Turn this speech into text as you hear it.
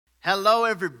Hello,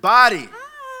 everybody.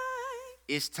 Hi.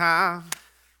 It's time.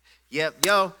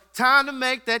 Time to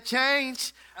make that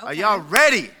change. Okay. Are y'all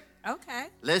ready? Okay.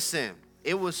 Listen,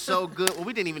 it was so good. Well,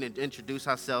 we didn't even introduce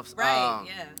ourselves. Right,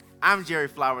 yeah. I'm Jerry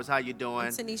Flowers. How you doing?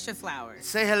 I'm Tanisha Flowers.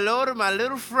 Say hello to my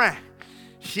little friend.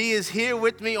 She is here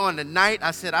with me on the night.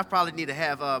 I said I probably need to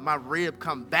have my rib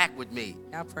come back with me.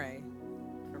 Y'all pray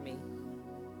for me.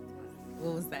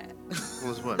 What was that? What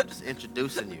was what? Just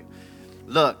introducing you.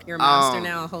 Look, You're a monster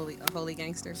now, a holy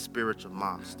gangster. Spiritual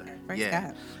monster. Okay, praise yeah.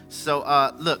 God. So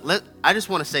look, I just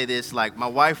want to say this. Like, my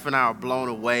wife and I are blown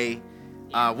away.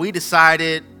 We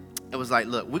decided, it was like,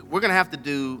 look, we're gonna have to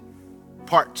do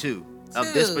part two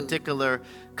of this particular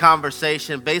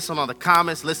conversation based on all the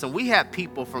comments. Listen, we have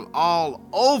people from all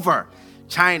over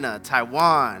China,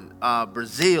 Taiwan,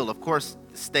 Brazil, of course,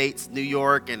 the States, New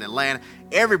York and Atlanta,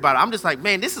 everybody. I'm just like,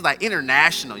 man, this is like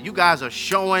international. You guys are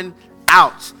showing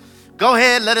out. Go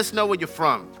ahead, let us know where you're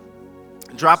from.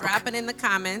 Drop it in the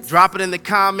comments. Drop it in the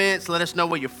comments. Let us know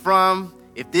where you're from.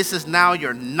 If this is now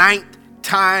your 9th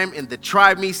time in the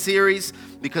Try Me series,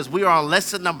 because we are on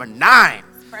lesson number 9.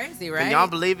 It's crazy, right? Can y'all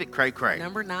believe it? Cray.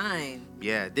 Number 9.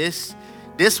 Yeah, this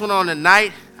one on the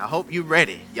night, I hope you're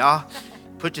ready. Y'all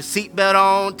put your seatbelt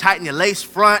on, tighten your lace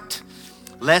front.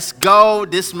 Let's go.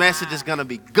 This message is going to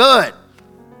be good.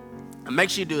 And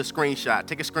make sure you do a screenshot.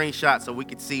 Take a screenshot so we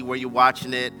can see where you're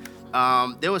watching it.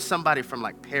 There was somebody from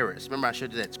like Paris. Remember I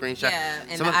showed you that screenshot? Yeah,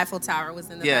 and the Eiffel Tower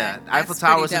was in the back. Yeah, the Eiffel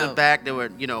Tower was in the back. They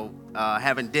were,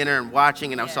 having dinner and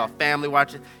watching, and I saw family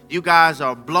watching. You guys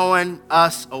are blowing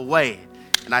us away.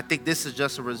 And I think this is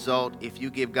just a result. If you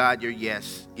give God your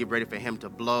yes, get ready for him to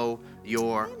blow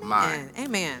your mind.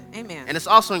 Amen. And it's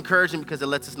also encouraging because it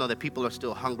lets us know that people are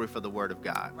still hungry for the word of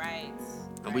God. Right.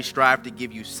 And we strive to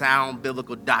give you sound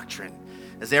biblical doctrine.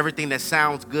 As everything that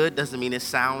sounds good doesn't mean it's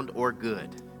sound or good.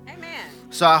 Amen.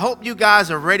 So I hope you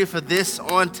guys are ready for this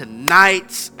on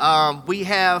tonight. We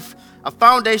have a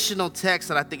foundational text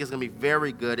that I think is going to be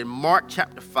very good in Mark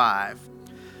chapter 5.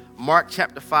 Mark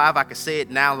chapter 5, I can say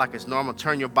it now like it's normal.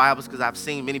 Turn your Bibles, because I've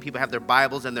seen many people have their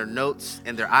Bibles and their notes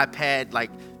and their iPad like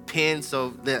pens.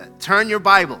 So turn your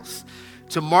Bibles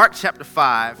to Mark chapter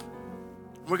 5.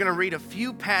 We're going to read a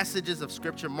few passages of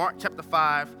Scripture. Mark chapter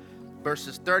 5,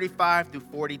 verses 35 through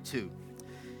 42.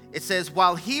 It says,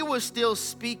 while he was still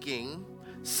speaking,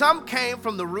 some came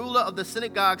from the ruler of the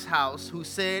synagogue's house who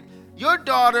said, your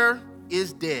daughter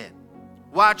is dead.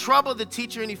 Why trouble the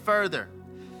teacher any further?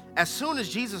 As soon as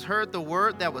Jesus heard the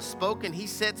word that was spoken, he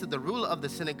said to the ruler of the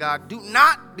synagogue, do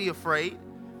not be afraid,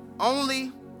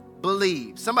 only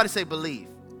believe. Somebody say believe.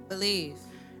 Believe.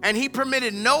 And he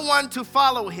permitted no one to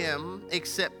follow him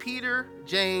except Peter,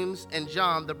 James, and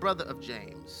John, the brother of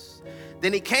James.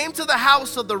 Then he came to the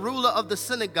house of the ruler of the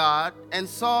synagogue and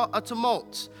saw a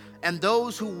tumult, and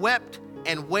those who wept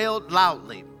and wailed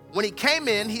loudly. When he came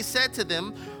in, he said to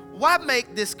them, why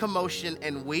make this commotion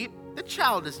and weep? The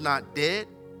child is not dead,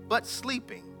 but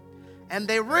sleeping. And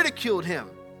they ridiculed him.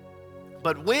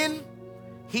 But when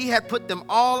he had put them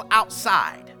all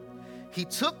outside, he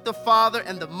took the father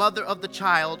and the mother of the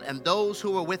child and those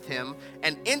who were with him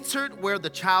and entered where the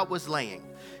child was laying.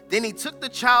 Then he took the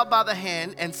child by the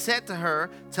hand and said to her,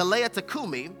 Talitha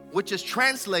Kumi, which is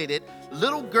translated,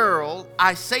 little girl,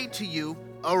 I say to you,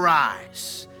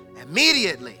 arise.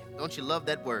 Immediately, don't you love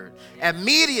that word?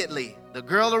 Immediately the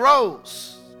girl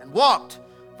arose and walked,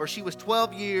 for she was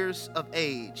 12 years of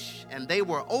age, and they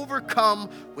were overcome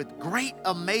with great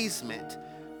amazement.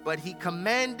 But he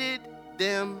commanded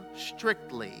them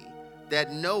strictly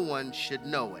that no one should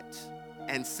know it,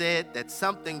 and said that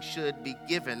something should be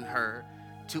given her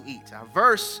to eat. Our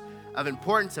verse of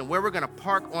importance and where we're going to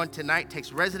park on tonight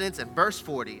takes residence in verse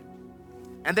 40.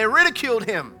 And they ridiculed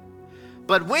him,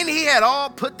 but when he had all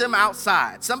put them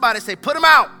outside, somebody say, put them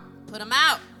out. Put them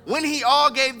out. When he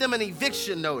all gave them an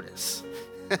eviction notice,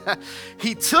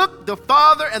 he took the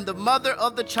father and the mother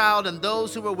of the child and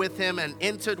those who were with him and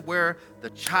entered where the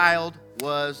child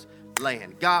was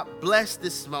laying. God, bless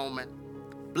this moment.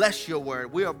 Bless your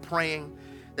word. We are praying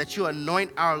that you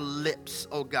anoint our lips,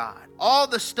 oh God. All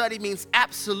the study means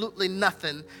absolutely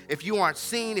nothing if you aren't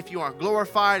seen, if you aren't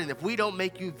glorified, and if we don't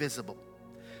make you visible.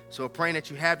 So we're praying that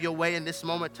you have your way in this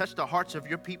moment. Touch the hearts of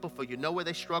your people, for you know where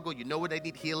they struggle, you know where they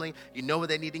need healing, you know where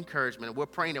they need encouragement. And we're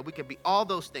praying that we can be all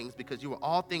those things because you are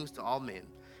all things to all men.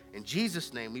 In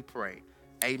Jesus' name we pray.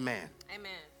 Amen.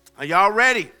 Amen. Are y'all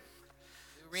ready?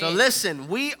 So listen,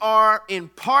 we are in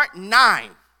part 9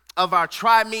 of our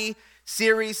Try Me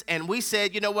series, and we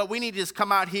said, you know what, we need to just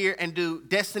come out here and do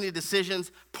Destiny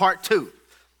Decisions part 2.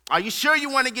 Are you sure you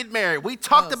want to get married? We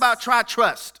talked about Try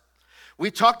Trust. We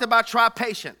talked about try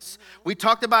patience. We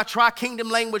talked about try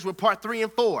kingdom language with part 3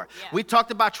 and 4. Yeah. We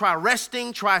talked about try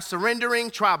resting, try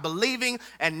surrendering, try believing.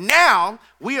 And now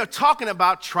we are talking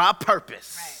about try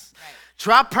purpose. Right.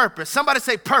 Try purpose. Somebody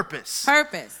say purpose.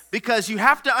 Purpose. Because you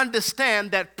have to understand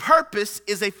that purpose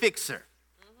is a fixer.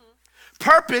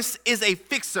 Purpose is a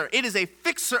fixer. It is a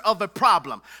fixer of a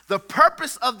problem. The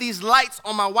purpose of these lights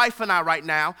on my wife and I right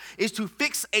now is to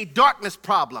fix a darkness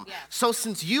problem. Yeah. So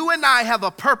since you and I have a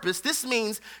purpose, this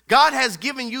means God has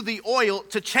given you the oil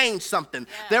to change something.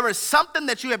 Yeah. There is something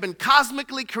that you have been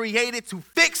cosmically created to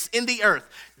fix in the earth.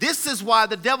 This is why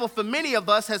the devil, for many of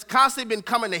us, has constantly been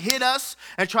coming to hit us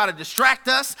and try to distract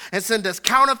us and send us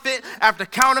counterfeit after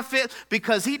counterfeit,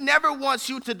 because he never wants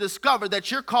you to discover that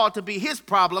you're called to be his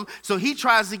problem, so he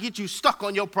tries to get you stuck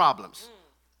on your problems.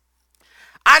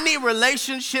 I need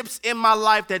relationships in my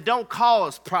life that don't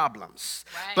cause problems,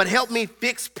 but help me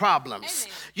fix problems.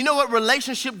 Amen. You know what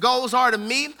relationship goals are to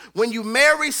me? When you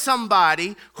marry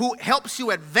somebody who helps you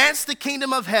advance the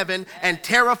kingdom of heaven and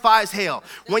terrifies hell.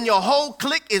 When your whole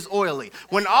clique is oily.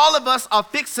 When all of us are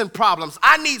fixing problems.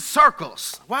 I need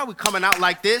circles. Why are we coming out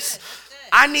like this?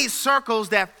 I need circles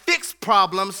that fix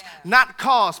problems, not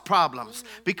cause problems,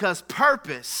 because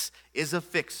purpose is a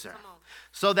fixer.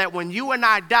 So that when you and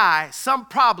I die, some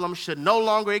problems should no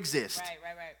longer exist.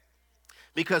 Right.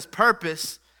 Because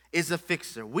purpose is a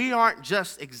fixer. We aren't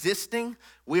just existing,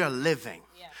 we are living.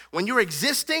 Yeah. When you're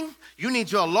existing, you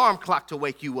need your alarm clock to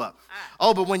wake you up.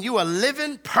 Oh, but when you are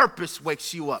living, purpose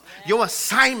wakes you up. Yes. Your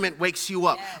assignment wakes you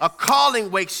up. Yes. A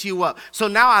calling wakes you up. So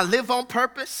now I live on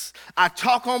purpose. I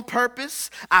talk on purpose.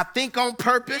 I think on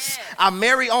purpose. Yes. I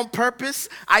marry on purpose.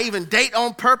 I even date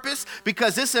on purpose,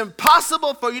 because it's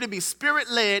impossible for you to be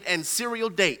spirit-led and serial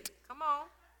date. Come on.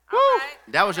 Woo. All right.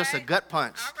 That was just a gut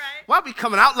punch. All right. Why are we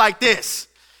coming out like this?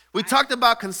 We talked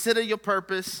about consider your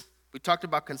purpose. We talked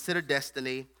about consider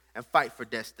destiny and fight for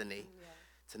destiny. Yeah.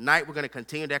 Tonight we're going to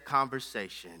continue that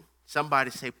conversation. Somebody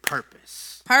say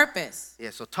purpose. Purpose.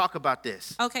 Yeah, so talk about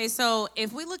this. Okay, so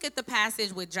if we look at the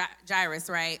passage with Jairus,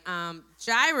 right?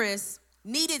 Jairus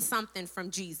needed something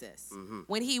from Jesus.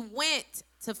 When he went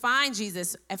to find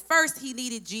Jesus, at first he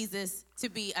needed Jesus to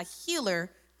be a healer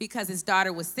because his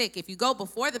daughter was sick. If you go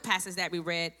before the passage that we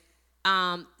read,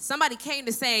 somebody came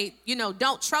to say,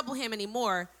 don't trouble him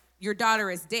anymore. Your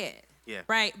daughter is dead. Yeah.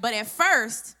 Right? But at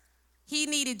first, he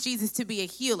needed Jesus to be a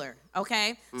healer,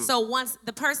 okay? So once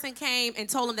the person came and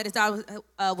told him that his daughter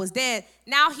was dead,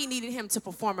 now he needed him to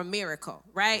perform a miracle,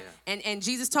 right? Yeah. And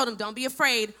Jesus told him, don't be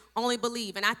afraid, only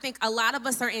believe. And I think a lot of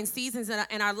us are in seasons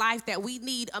in our life that we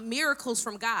need miracles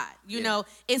from God. You know,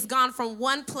 it's gone from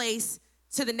one place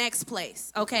to the next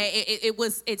place, okay?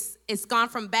 It's gone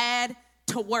from bad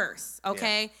to worse,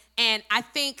 okay? Yeah. And I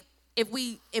think if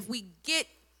we get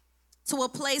to a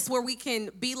place where we can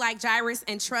be like Jairus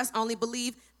and trust, only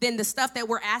believe, then the stuff that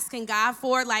we're asking God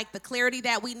for, like the clarity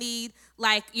that we need,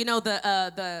 like,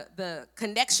 the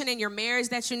connection in your marriage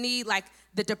that you need, like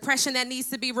the depression that needs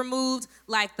to be removed,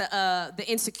 like the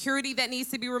insecurity that needs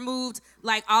to be removed,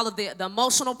 like all of the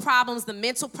emotional problems, the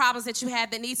mental problems that you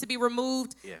had that needs to be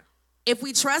removed. Yeah. If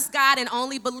we trust God and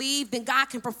only believe, then God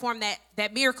can perform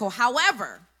that miracle.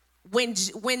 However, when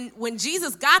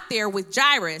Jesus got there with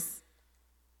Jairus,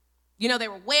 they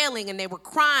were wailing and they were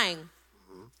crying.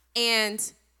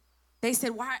 And they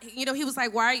said, why, he was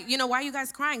like, why are you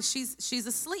guys crying? She's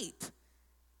asleep.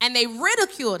 And they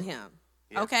ridiculed him.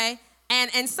 Yeah. Okay? And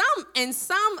in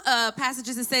some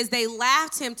passages it says they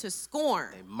laughed him to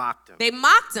scorn. They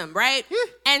mocked him, right? Yeah.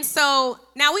 And so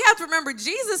now we have to remember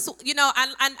Jesus,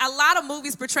 a lot of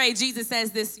movies portray Jesus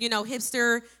as this,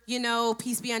 hipster,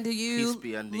 peace be unto you,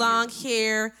 long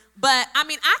hair. But I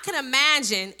mean, I can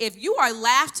imagine if you are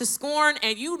laughed to scorn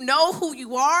and you know who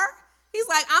you are, he's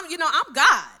like, I'm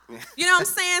God. You know what I'm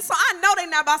saying? So I know they're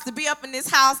not about to be up in this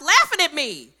house laughing at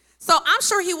me. So I'm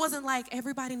sure he wasn't like,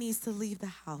 everybody needs to leave the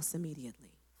house immediately.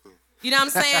 You know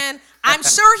what I'm saying? I'm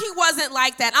sure he wasn't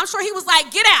like that. I'm sure he was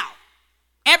like, get out.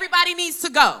 Everybody needs to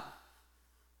go.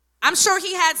 I'm sure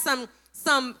he had some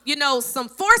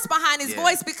force behind his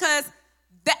voice, because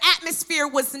the atmosphere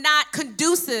was not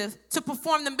conducive to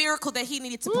perform the miracle that he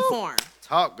needed to perform.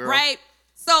 Talk, girl. Right?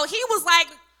 So he was like,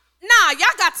 nah, y'all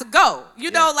got to go.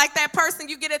 Like that person,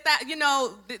 you get at that,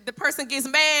 the person gets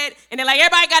mad and they're like,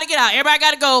 everybody got to get out. Everybody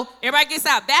got to go. Everybody gets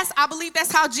out. I believe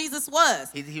that's how Jesus was.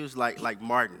 He was like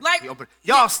Martin. Like,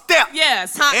 y'all step.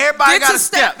 Yes. Everybody got to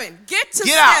step. Get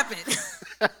to out. stepping.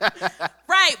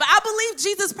 Right. But I believe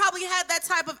Jesus probably had that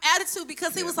type of attitude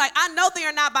because he was like, I know they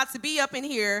are not about to be up in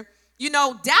here,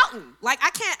 doubting. Like,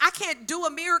 I can't do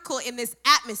a miracle in this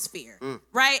atmosphere.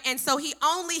 Right. And so he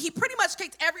pretty much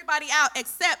kicked everybody out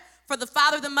except for the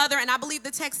father, the mother, and I believe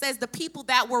the text says the people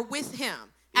that were with him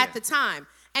at the time.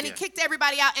 And he kicked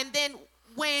everybody out. And then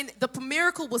when the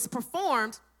miracle was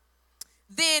performed,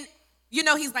 then, you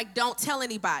know, he's like, don't tell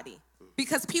anybody,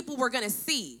 because people were going to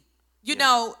see, you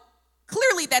know,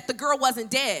 clearly that the girl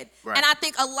wasn't dead. Right. And I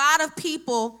think a lot of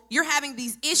people, you're having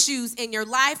these issues in your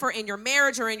life or in your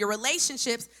marriage or in your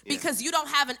relationships because you don't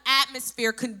have an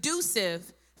atmosphere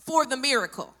conducive for the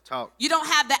miracle. You don't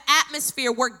have the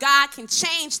atmosphere where God can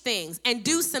change things and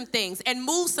do some things and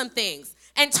move some things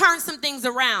and turn some things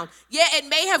around. Yeah, it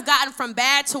may have gotten from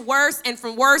bad to worse and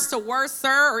from worse to worser,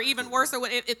 or even worse,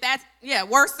 if that's,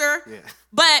 worser. Yeah.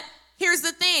 But here's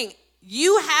the thing.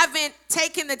 You haven't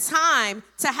taken the time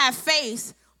to have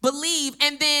faith, believe,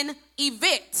 and then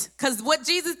evict. Because what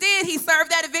Jesus did, he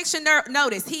served that eviction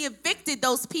notice. He evicted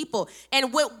those people.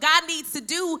 And what God needs to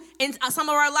do in some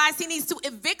of our lives, he needs to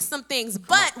evict some things.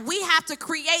 But we have to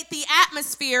create the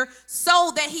atmosphere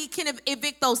so that he can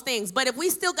evict those things. But if we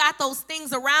still got those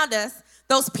things around us,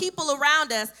 those people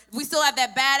around us, we still have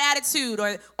that bad attitude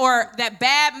or that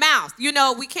bad mouth. You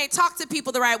know, we can't talk to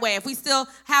people the right way. If we still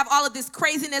have all of this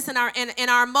craziness in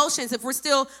our emotions, if we're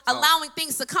still allowing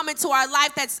things to come into our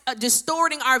life that's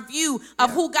distorting our view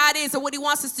of who God is or what he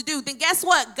wants us to do, then guess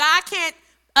what? God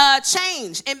can't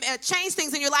change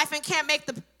things in your life and can't make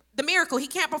the miracle. He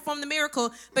can't perform the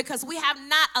miracle because we have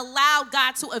not allowed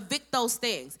God to evict those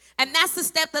things. And that's the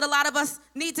step that a lot of us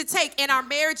need to take in our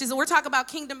marriages. And we're talking about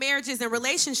kingdom marriages and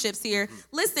relationships here.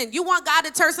 Listen, you want God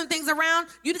to turn some things around,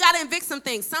 you got to evict some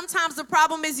things. Sometimes the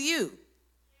problem is you.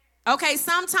 Okay,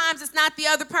 sometimes it's not the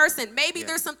other person. Maybe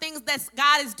there's some things that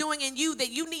God is doing in you that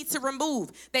you need to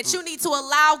remove, that you need to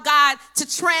allow God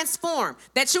to transform,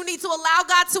 that you need to allow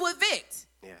God to evict.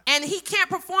 Yeah. And he can't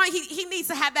perform. He needs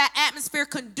to have that atmosphere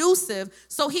conducive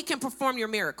so he can perform your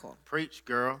miracle. Preach,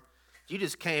 girl. You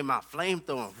just came out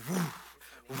flamethrowing.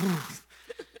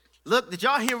 Look, did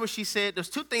y'all hear what she said? There's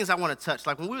two things I want to touch.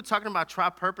 Like when we were talking about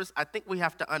tri-purpose, I think we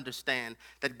have to understand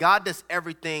that God does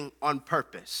everything on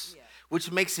purpose,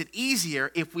 which makes it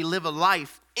easier if we live a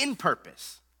life in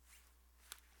purpose.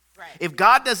 Right. If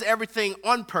God does everything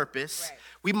on purpose,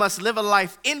 we must live a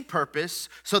life in purpose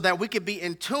so that we can be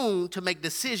in tune to make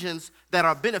decisions that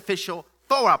are beneficial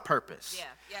for our purpose.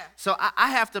 Yeah. So I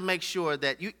have to make sure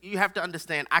that you have to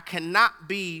understand I cannot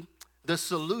be the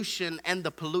solution and the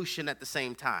pollution at the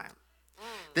same time.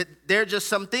 That there are just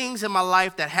some things in my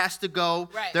life that has to go.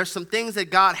 Right. There's some things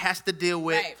that God has to deal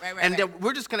with. And that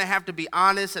we're just going to have to be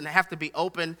honest and have to be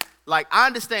open. Like, I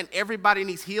understand everybody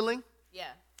needs healing. Yeah.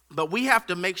 But we have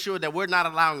to make sure that we're not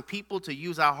allowing people to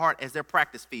use our heart as their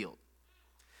practice field.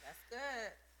 That's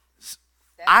good.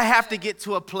 I have to get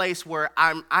to a place where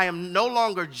I am no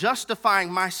longer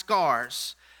justifying my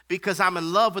scars because I'm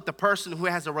in love with the person who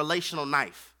has a relational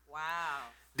knife. Wow.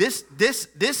 This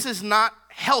is not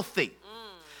healthy.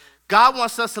 God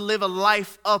wants us to live a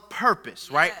life of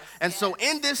purpose, right? And so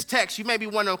in this text, you may be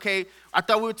wondering, okay, I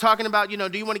thought we were talking about, you know,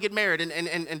 do you want to get married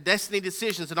and destiny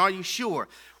decisions, and are you sure?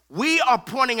 We are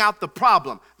pointing out the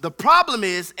problem. The problem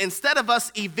is, instead of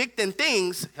us evicting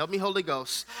things, help me, Holy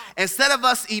Ghost, instead of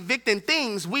us evicting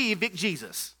things, we evict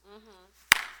Jesus.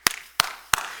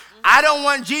 I don't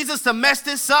want Jesus to mess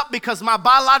this up because my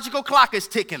biological clock is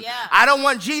ticking. Yeah. I don't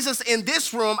want Jesus in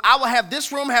this room. I will have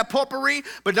this room have potpourri,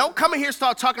 but don't come in here and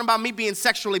start talking about me being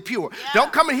sexually pure. Yeah.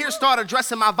 Don't come in here and start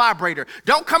addressing my vibrator.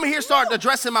 Don't come in here and start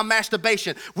addressing my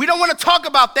masturbation. We don't want to talk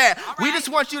about that. Right. We just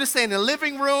want you to stay in the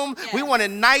living room. Yeah. We want it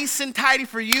nice and tidy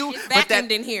for you. It's vacuumed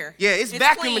in here. Yeah, it's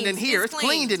vacuumed in here. It's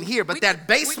cleaned in here. But that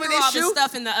basement issue. We threw all the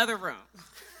stuff in the other room.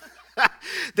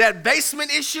 That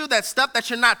basement issue, that stuff that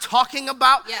you're not talking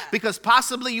about because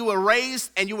possibly you were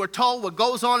raised and you were told what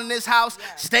goes on in this house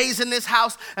stays in this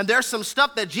house. And there's some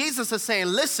stuff that Jesus is saying,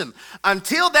 listen,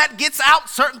 until that gets out,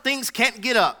 certain things can't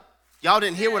get up. Y'all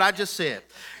didn't hear what I just said.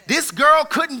 This girl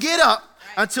couldn't get up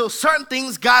until certain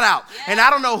things got out. And I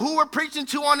don't know who we're preaching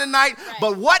to on the night,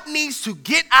 but what needs to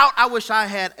get out? I wish I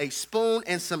had a spoon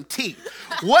and some tea.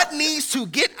 What needs to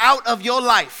get out of your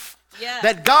life?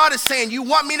 That God is saying, you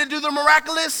want me to do the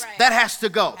miraculous? That has to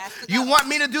go. You want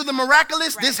me to do the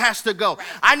miraculous? This has to go.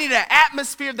 I need an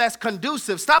atmosphere that's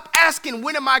conducive. Stop asking,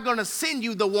 when am I going to send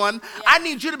you the one? I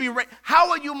need you to be ready.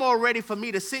 How are you more ready for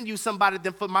me to send you somebody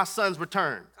than for my son's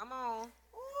return? Come on.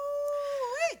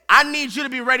 Ooh, I need you to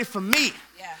be ready for me.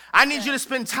 I need you to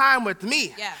spend time with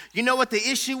me. You know what the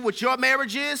issue with your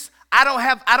marriage is? I don't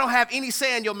have any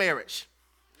say in your marriage.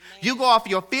 You go off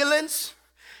your feelings.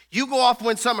 You go off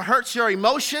when something hurts your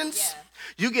emotions.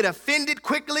 You get offended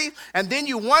quickly, and then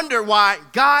you wonder why,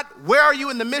 God, where are you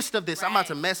in the midst of this? I'm about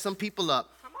to mess some people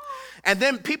up. And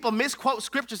then people misquote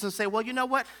scriptures and say, well, you know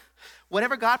what?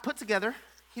 Whatever God put together,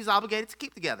 he's obligated to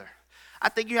keep together. I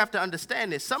think you have to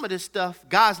understand this. Some of this stuff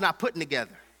God's not putting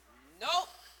together. Nope.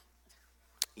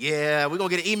 Yeah, we're going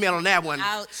to get an email on that one.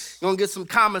 Ouch. We're going to get some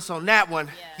comments on that one.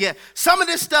 Yeah. Some of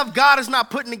this stuff God is not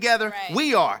putting together. Right.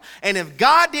 We are. And if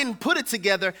God didn't put it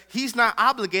together, he's not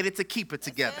obligated to keep it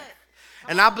together.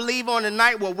 And I believe on the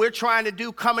night what we're trying to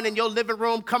do, coming in your living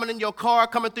room, coming in your car,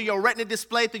 coming through your retina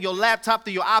display, through your laptop,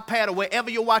 through your iPad, or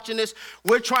wherever you're watching this,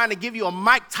 we're trying to give you a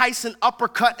Mike Tyson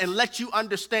uppercut and let you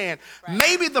understand. Right.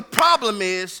 Maybe the problem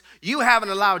is you haven't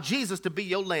allowed Jesus to be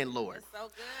your landlord. So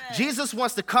good. Jesus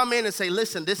wants to come in and say,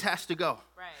 listen, this has to go.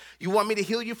 Right. You want me to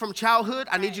heal you from childhood?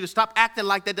 I need you to stop acting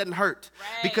like that doesn't hurt.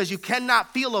 Right. Because you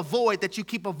cannot feel a void that you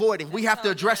keep avoiding. We have to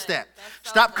address that.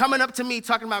 Stop coming up to me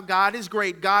talking about God is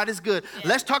great, God is good. Yeah.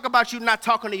 Let's talk about you not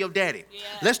talking to your daddy. Yeah.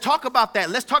 Let's talk about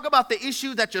that. Let's talk about the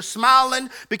issue that you're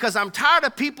smiling, because I'm tired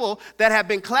of people that have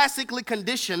been classically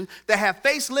conditioned, that have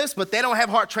facelifts, but they don't have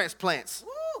heart transplants.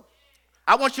 Woo.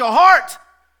 I want your heart.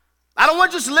 I don't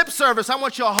want just lip service. I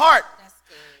want your heart.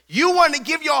 You want to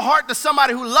give your heart to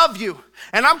somebody who loves you.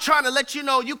 And I'm trying to let you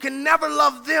know you can never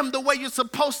love them the way you're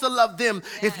supposed to love them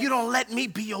if you don't let me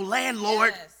be your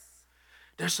landlord. Yes.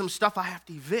 There's some stuff I have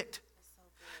to evict.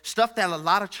 Stuff that a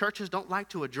lot of churches don't like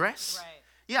to address. Right.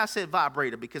 Yeah, I said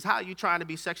vibrator, because how are you trying to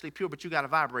be sexually pure but you got a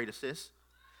vibrator, sis?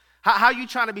 How are you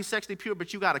trying to be sexually pure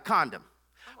but you got a condom?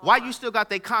 Why you still got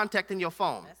their contact in your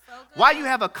phone? So why you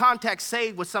have a contact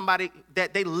saved with somebody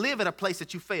that they live at a place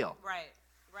that you fail? Right.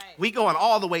 Right. We going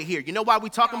all the way here. You know why we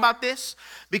talking about this?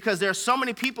 Because there are so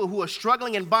many people who are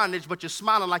struggling in bondage, but you're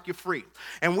smiling like you're free.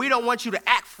 And we don't want you to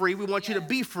act free. We want you to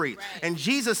be free. Right. And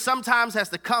Jesus sometimes has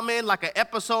to come in like an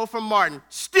episode from Martin.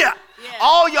 Step. Yeah.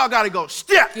 All y'all got to go.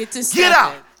 Step. Get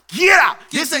out. Get out.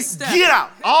 Get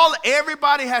out.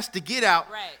 Everybody has to get out.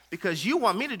 Right. Because you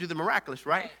want me to do the miraculous,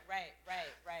 right? Right.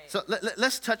 So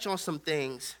let's touch on some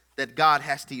things that God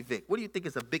has to evict. What do you think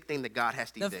is a big thing that God has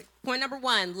to evict? Point number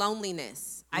one,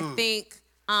 loneliness. I think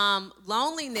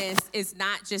loneliness is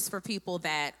not just for people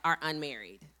that are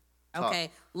unmarried. Okay?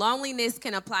 Loneliness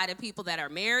can apply to people that are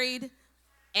married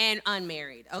and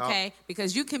unmarried. Okay?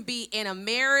 Because you can be in a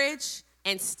marriage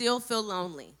and still feel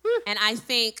lonely. And I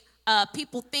think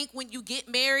people think when you get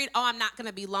married, I'm not going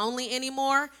to be lonely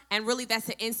anymore. And really that's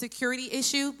an insecurity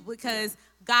issue, because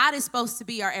God is supposed to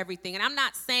be our everything. And I'm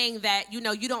not saying that, you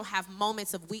don't have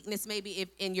moments of weakness, maybe if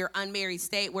in your unmarried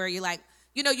state where you're like,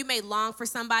 you may long for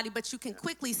somebody, but you can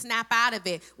quickly snap out of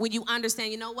it when you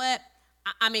understand, you know what?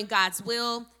 I'm in God's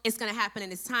will. It's going to happen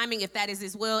in his timing if that is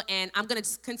his will. And I'm going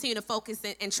to continue to focus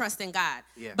and trust in God.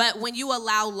 Yeah. But when you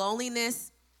allow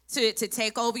loneliness to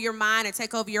take over your mind and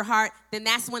take over your heart, then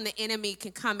that's when the enemy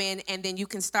can come in, and then you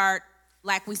can start,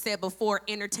 like we said before,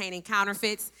 entertaining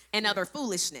counterfeits and other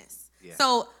foolishness. Yeah.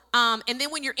 So, and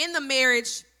then when you're in the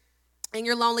marriage and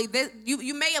you're lonely,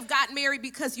 you may have gotten married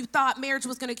because you thought marriage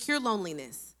was going to cure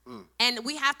loneliness. And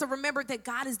we have to remember that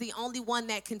God is the only one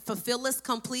that can fulfill us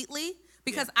completely,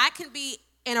 because I can be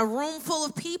in a room full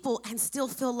of people and still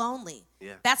feel lonely.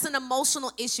 Yeah. That's an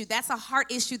emotional issue. That's a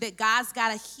heart issue that God's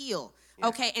got to heal. Yeah.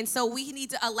 Okay, and so we need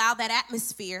to allow that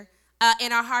atmosphere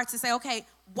in our hearts to say, okay,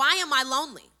 why am I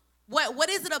lonely? What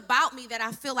is it about me that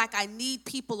I feel like I need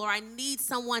people, or I need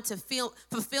someone to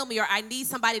fulfill me, or I need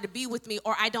somebody to be with me,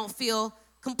 or I don't feel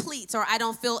complete, or I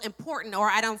don't feel important, or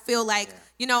I don't feel like,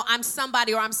 I'm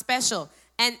somebody, or I'm special.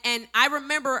 And I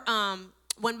remember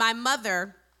when my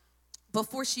mother,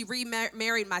 before she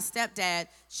remarried my stepdad,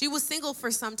 she was single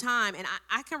for some time. And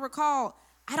I can recall,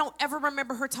 I don't ever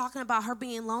remember her talking about her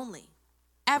being lonely,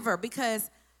 ever, because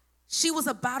she was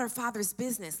about her father's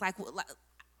business. Like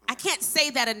I can't say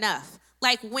that enough.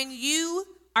 Like when you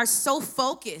are so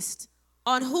focused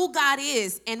on who God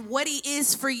is and what he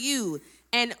is for you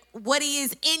and what he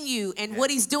is in you and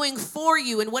what he's doing for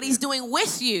you and what he's doing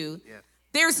with you,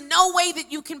 there's no way that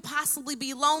you can possibly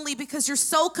be lonely, because you're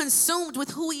so consumed with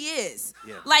who he is.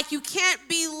 Yeah. Like you can't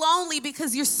be lonely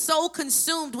because you're so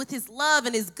consumed with his love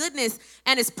and his goodness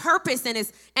and his purpose and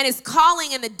his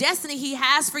calling and the destiny he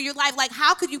has for your life. Like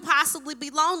how could you possibly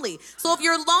be lonely? So if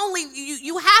you're lonely,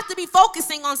 you have to be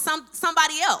focusing on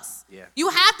somebody else. Yeah. You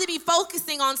have to be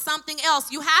focusing on something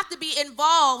else. You have to be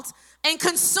involved and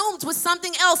consumed with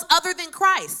something else other than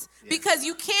Christ. Because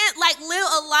you can't live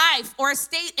a life or a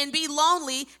state and be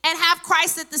lonely and have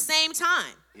Christ at the same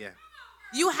time. Yeah.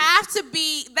 You have to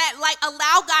be that,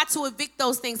 allow God to evict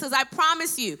those things. Because I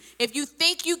promise you, if you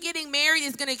think you getting married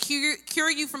is going to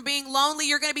cure you from being lonely,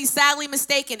 you're going to be sadly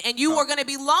mistaken. And you are going to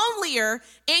be lonelier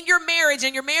in your marriage,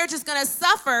 and your marriage is going to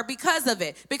suffer because of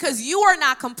it. Because you are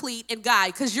not complete in God.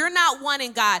 Because you're not one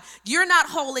in God. You're not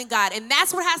whole in God. And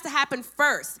that's what has to happen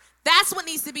first. That's what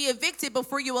needs to be evicted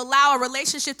before you allow a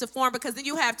relationship to form, because then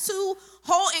you have two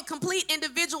whole and complete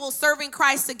individuals serving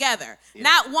Christ together. Yeah.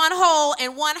 Not one whole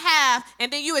and one half,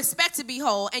 and then you expect to be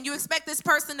whole, and you expect this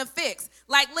person to fix.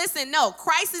 Like, listen, no,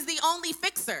 Christ is the only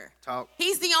fixer. Talk.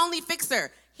 He's the only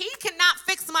fixer. He cannot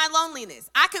fix my loneliness.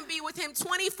 I can be with him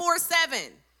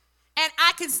 24/7, and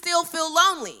I can still feel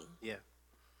lonely. Yeah.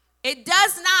 It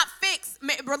does not fix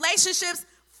relationships,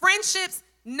 friendships,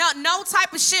 no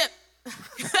type of ship.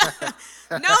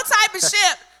 No type of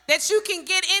ship that you can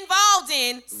get involved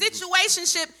in,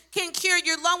 situationship, can cure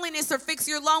your loneliness or fix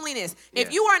your loneliness. Yeah.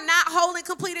 If you are not whole and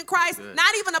complete in Christ, good.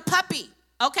 Not even a puppy,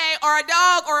 okay, or a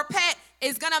dog or a pet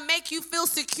is going to make you feel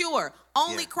secure.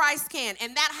 Only Christ can.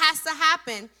 And that has to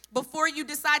happen before you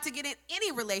decide to get in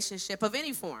any relationship of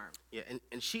any form. Yeah,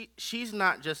 and she's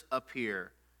not just up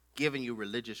here giving you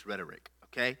religious rhetoric,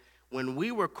 okay? When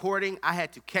we were courting, I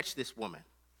had to catch this woman.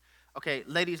 Okay,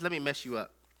 ladies, let me mess you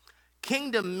up.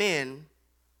 Kingdom men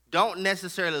don't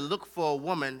necessarily look for a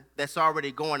woman that's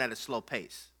already going at a slow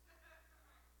pace.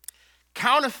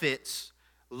 Counterfeits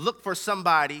look for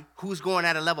somebody who's going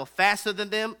at a level faster than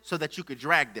them so that you could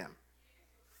drag them.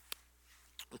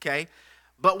 Okay?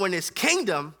 But when it's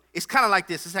kingdom, it's kind of like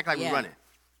this. It's like we're running.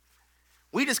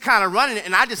 We just kind of running it,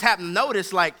 and I just happen to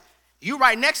notice, like, you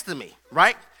right next to me,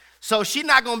 right? So she's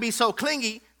not going to be so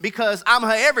clingy because I'm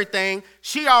her everything.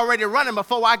 She already running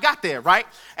before I got there, right?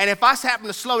 And if I happen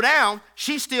to slow down,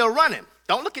 she's still running.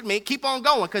 Don't look at me. Keep on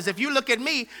going, because if you look at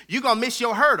me, you're going to miss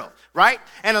your hurdle, right?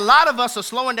 And a lot of us are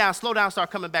slowing down. Slow down,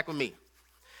 start coming back with me.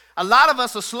 A lot of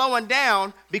us are slowing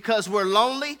down because we're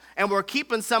lonely and we're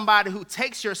keeping somebody who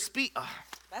takes your speed.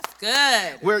 That's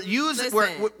good.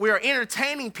 We're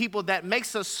entertaining people that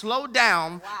makes us slow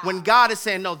down when God is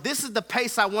saying, no, this is the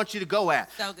pace I want you to go at.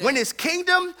 So good. When it's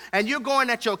kingdom and you're going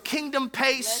at your kingdom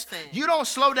pace, you don't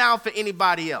slow down for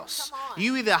anybody else.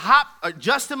 You either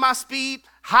adjust to my speed,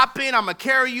 hop in, I'm going to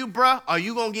carry you, bruh, or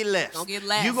you going to get left. You're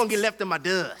going to get left in my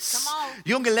dust. Come on.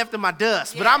 You're going to get left in my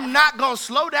dust. Yeah. But I'm not going to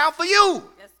slow down for you.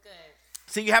 That's good.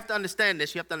 See, you have to understand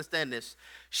this.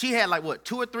 She had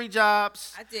 2 or 3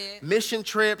 jobs. I did. Mission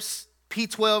trips,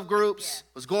 P12 groups,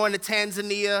 was going to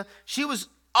Tanzania. She was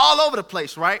all over the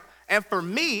place, right? And for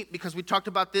me, because we talked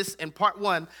about this in part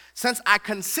 1, since I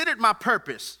considered my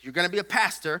purpose, you're going to be a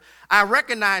pastor, I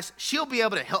recognize she'll be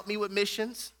able to help me with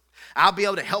missions. I'll be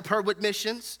able to help her with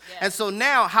missions. Yeah. And so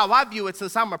now how I view it,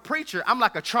 since I'm a preacher, I'm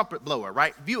like a trumpet blower,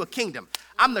 right? View a kingdom.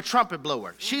 I'm the trumpet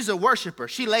blower. She's a worshiper.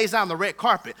 She lays down the red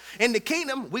carpet. In the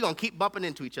kingdom, we're going to keep bumping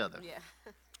into each other. Yeah.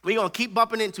 We're going to keep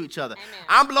bumping into each other. Amen.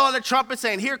 I'm blowing the trumpet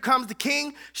saying, here comes the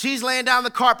king. She's laying down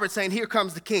the carpet saying, here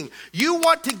comes the king. You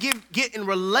want to get in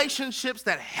relationships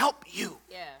that help you.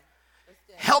 Yeah. That's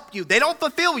good. Help you. They don't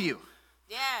fulfill you.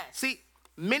 Yeah. See,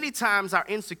 many times our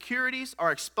insecurities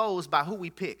are exposed by who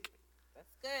we pick.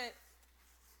 Good.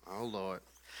 Oh, Lord.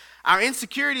 Our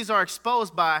insecurities are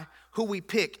exposed by who we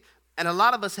pick. And a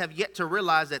lot of us have yet to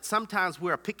realize that sometimes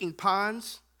we're picking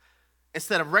ponds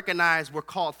instead of recognize we're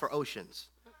called for oceans.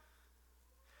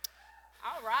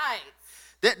 All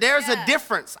right. There's a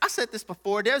difference. I said this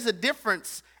before. There's a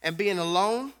difference in being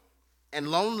alone and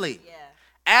lonely. Yeah.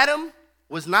 Adam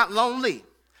was not lonely,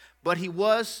 but he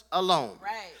was alone.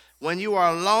 Right. When you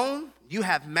are alone, you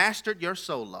have mastered your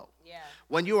solo. Yeah.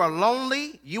 When you are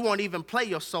lonely, you won't even play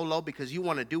your solo because you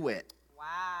want to do it. Wow.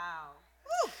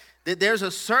 That there's a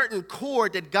certain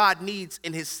chord that God needs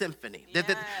in his symphony. Yes.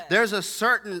 That there's a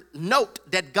certain note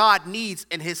that God needs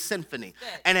in his symphony.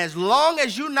 Good. And as long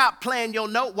as you're not playing your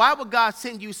note, why would God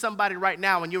send you somebody right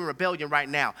now and you're in rebellion right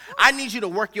now? Woo. I need you to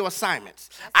work your assignments.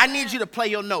 I need you to play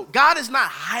your note. God is not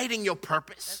hiding your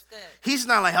purpose. That's good. He's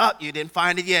not like, oh, you didn't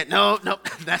find it yet. No,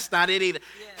 that's not it either.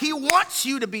 Yeah. He wants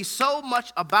you to be so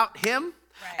much about him.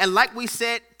 Right. And like we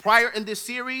said prior in this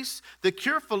series, the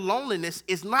cure for loneliness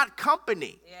is not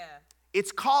company. Yeah.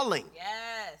 It's calling.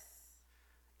 Yes.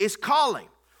 It's calling.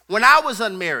 When I was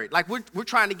unmarried, like we're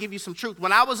trying to give you some truth.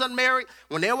 When I was unmarried,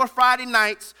 when there were Friday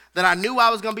nights that I knew I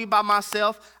was going to be by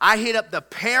myself, I hit up the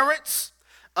parents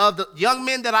of the young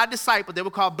men that I discipled. They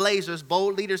were called Blazers,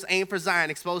 Bold Leaders Aim for Zion,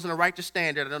 Exposing the Righteous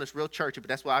Standard. I know it's real churchy, but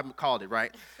that's why I called it,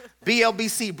 right?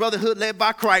 BLBC, Brotherhood Led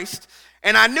by Christ.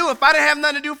 And I knew if I didn't have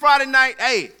nothing to do Friday night,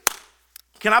 hey,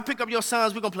 can I pick up your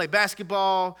sons? We're going to play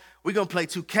basketball. We're going to play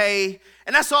 2K.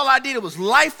 And that's all I did. It was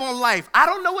life on life. I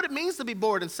don't know what it means to be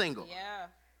bored and single. Yeah.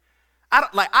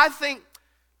 I think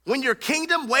when you're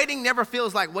kingdom, waiting never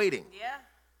feels like waiting. Yeah.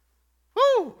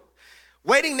 Woo!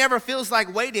 Waiting never feels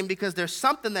like waiting because there's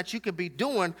something that you could be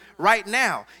doing right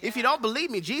now. Yeah. If you don't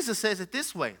believe me, Jesus says it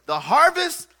this way. The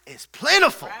harvest is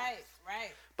plentiful.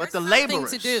 Right. But there's the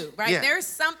laborers. to do, right? Yeah.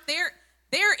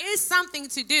 there is something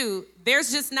to do.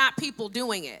 There's just not people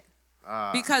doing it.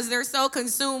 Because they're so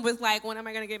consumed with like, when am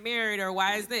I going to get married? Or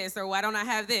why is this? Or why don't I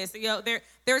have this? You know,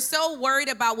 they're so worried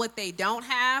about what they don't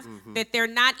have that they're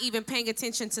not even paying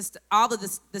attention to all of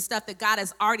the stuff that God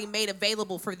has already made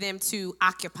available for them to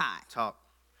occupy. Talk.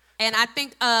 And I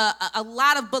think a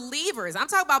lot of believers, I'm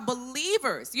talking about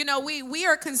believers, you know,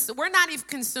 we're not even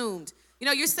consumed. You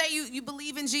know, you say you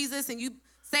believe in Jesus and you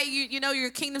say you're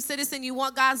a kingdom citizen, you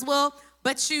want God's will,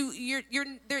 but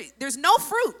there's no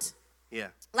fruit. Yeah.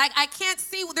 Like I can't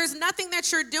see, there's nothing that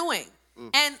you're doing.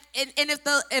 And if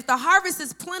the harvest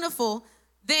is plentiful,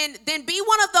 then be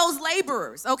one of those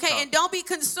laborers, okay? And don't be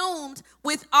consumed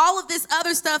with all of this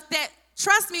other stuff that,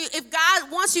 trust me, if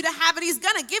God wants you to have it, he's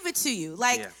gonna give it to you.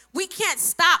 Like, we can't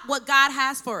stop what God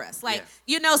has for us. Like,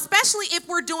 you know, especially if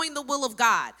we're doing the will of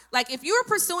God. Like, if you're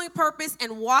pursuing purpose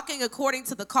and walking according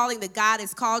to the calling that God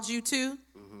has called you to,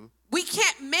 we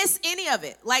can't miss any of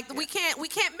it. Like, we can't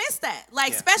miss that.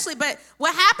 Like, especially, but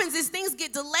what happens is things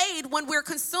get delayed when we're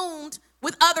consumed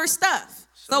with other stuff.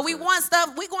 So we want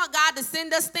God to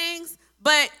send us things,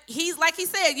 but he's, like he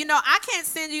said, you know, I can't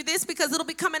send you this because it'll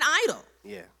become an idol.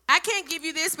 Yeah. I can't give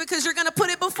you this because you're gonna put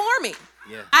it before me.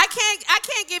 Yeah. I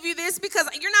can't give you this because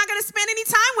you're not gonna spend any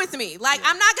time with me. Like,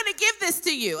 I'm not gonna give this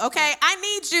to you, okay? I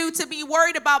need you to be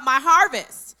worried about my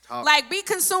harvest. Like, be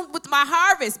consumed with my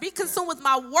harvest. Be consumed with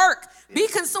my work. Be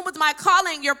consumed with my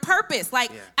calling, your purpose.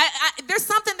 Like, there's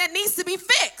something that needs to be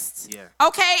fixed. Yeah.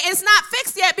 Okay, it's not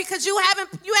fixed yet because you haven't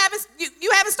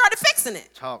started fixing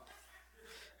it. Talk.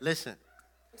 Listen,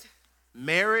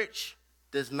 marriage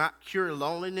does not cure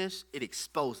loneliness, it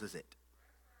exposes it.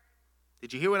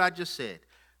 Did you hear what I just said?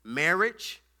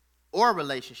 Marriage or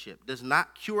relationship does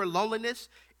not cure loneliness,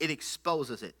 it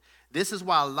exposes it. This is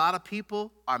why a lot of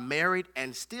people are married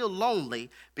and still lonely,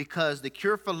 because the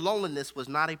cure for loneliness was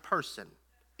not a person,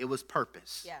 it was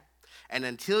purpose. Yeah. And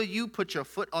until you put your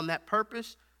foot on that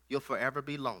purpose, you'll forever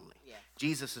be lonely. Yeah.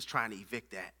 Jesus is trying to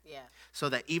evict that. Yeah. So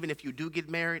that even if you do get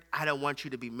married, I don't want you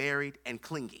to be married and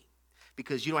clingy,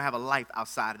 because you don't have a life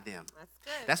outside of them. That's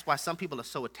good. That's why some people are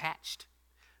so attached,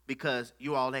 because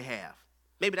you're all they have.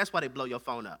 Maybe that's why they blow your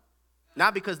phone up.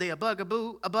 Not because they're a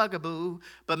bugaboo,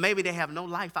 but maybe they have no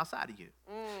life outside of you.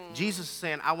 Jesus is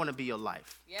saying, I want to be your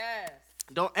life. Yes.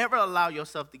 Don't ever allow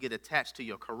yourself to get attached to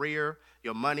your career,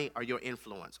 your money, or your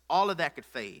influence. All of that could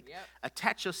fade. Yep.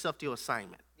 Attach yourself to your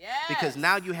assignment. Yes. Because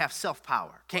now you have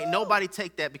self-power. Can't nobody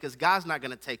take that, because God's not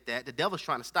going to take that. The devil's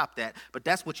trying to stop that, but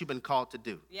that's what you've been called to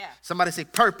do. Yeah. Somebody say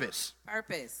purpose.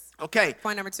 Purpose. Okay.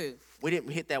 Point number 2. We didn't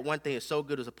hit that one thing. It's so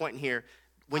good. There's a point in here.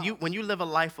 When you live a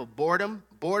life of boredom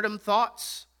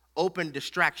thoughts open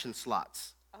distraction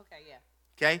slots. Okay, yeah.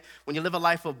 Okay? When you live a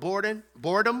life of boredom,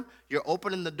 you're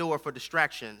opening the door for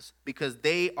distractions, because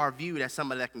they are viewed as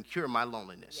somebody that can cure my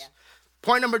loneliness. Yeah.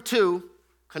 Point number 2,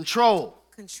 control.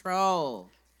 Control.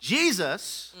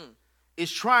 Jesus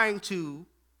is trying to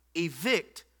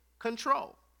evict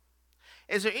control.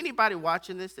 Is there anybody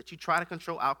watching this that you try to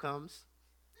control outcomes?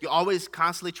 You always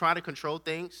constantly try to control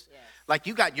things? Yes. Like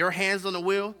you got your hands on the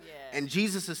wheel, and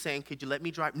Jesus is saying, could you let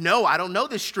me drive? No, I don't know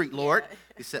this street, Lord. Yeah.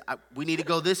 He said, we need to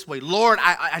go this way. Lord,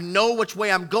 I know which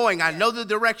way I'm going. I know the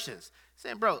directions.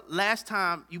 Saying, bro, last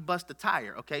time you bust a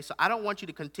tire, okay? So I don't want you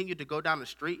to continue to go down the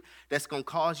street that's going to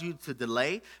cause you to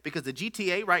delay, because the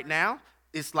GTA right now,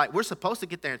 it's like we're supposed to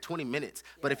get there in 20 minutes.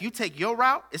 But if you take your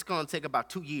route, it's going to take about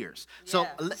 2 years. So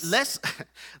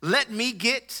let me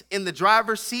get in the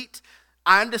driver's seat.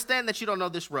 I understand that you don't know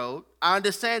this road. I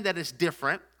understand that it's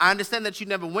different. I understand that you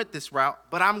never went this route,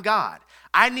 but I'm God.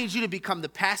 I need you to become the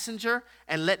passenger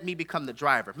and let me become the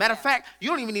driver. Matter of fact, you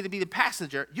don't even need to be the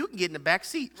passenger. You can get in the back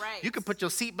seat. Right. You can put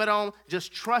your seatbelt on.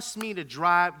 Just trust me to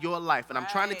drive your life. And I'm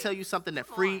trying to tell you something that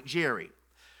freed Jerry.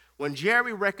 When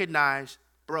Jerry recognized,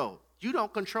 bro, you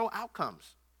don't control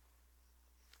outcomes.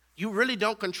 You really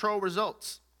don't control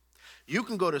results. You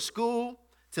can go to school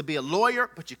to be a lawyer,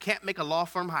 but you can't make a law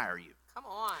firm hire you. Come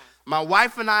on. My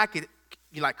wife and I could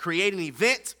create an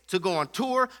event to go on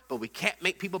tour, but we can't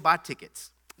make people buy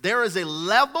tickets. There is a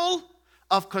level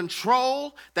of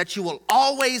control that you will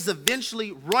always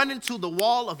eventually run into the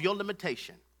wall of your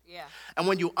limitation. Yeah. And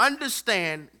when you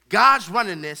understand God's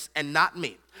running this and not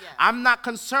me, I'm not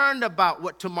concerned about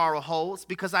what tomorrow holds,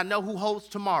 because I know who holds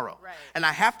tomorrow. Right. And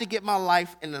I have to get my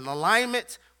life in an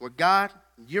alignment where God,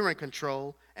 you're in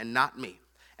control and not me.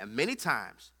 And many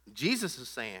times, Jesus is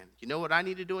saying, you know what I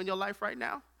need to do in your life right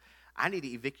now? I need to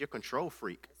evict your control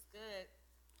freak. That's good.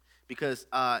 Because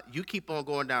you keep on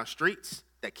going down streets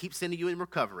that keep sending you in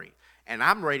recovery, and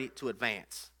I'm ready to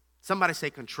advance. Somebody say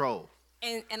control.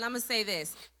 And I'm going to say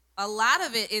this. A lot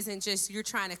of it isn't just you're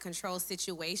trying to control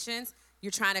situations.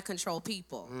 you're trying to control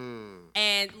people.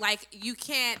 And like you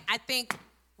can't, I think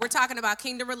we're talking about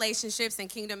kingdom relationships and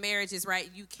kingdom marriages, right?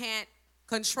 You can't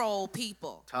control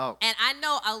people. Talk. And I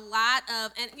know a lot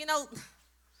of, and you know,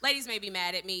 ladies may be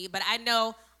mad at me, but I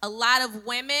know a lot of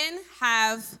women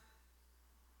have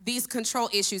these control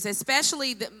issues,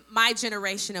 especially my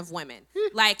generation of women.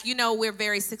 Like, you know, we're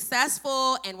very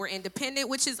successful and we're independent,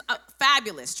 which is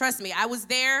fabulous. Trust me, I was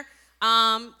there.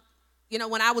 You know,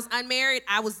 when I was unmarried,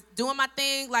 I was doing my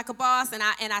thing like a boss, and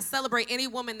I celebrate any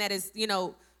woman that is, you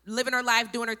know, living her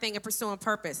life, doing her thing, and pursuing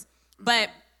purpose. But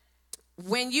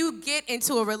when you get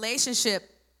into a relationship,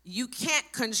 you can't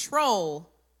control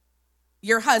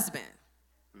your husband.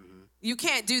 You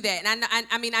can't do that.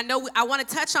 And I know I want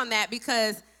to touch on that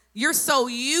because you're so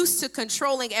used to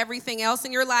controlling everything else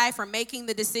in your life or making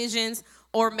the decisions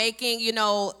or making, you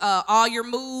know, all your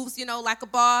moves, you know, like a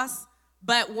boss.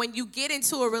 But when you get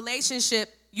into a relationship,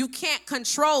 you can't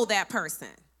control that person.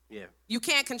 Yeah. You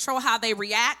can't control how they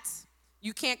react.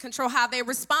 You can't control how they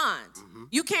respond.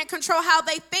 You can't control how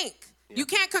they think. Yeah. You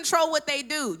can't control what they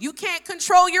do. You can't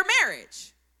control your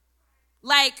marriage.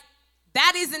 Like,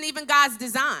 that isn't even God's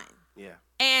design. Yeah.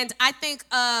 And I think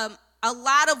a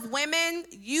lot of women,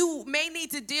 you may need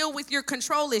to deal with your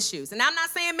control issues. And I'm not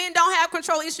saying men don't have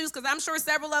control issues, because I'm sure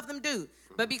several of them do.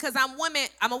 But because I'm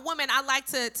a woman, I like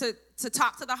to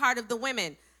talk to the heart of the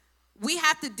women. We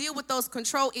have to deal with those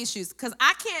control issues, because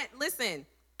I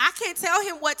can't tell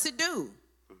him what to do.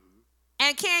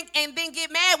 And then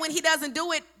get mad when he doesn't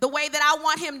do it the way that I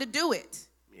want him to do it.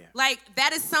 Yeah. Like,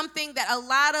 that is something that a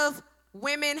lot of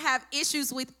women have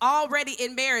issues with already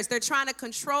in marriage. They're trying to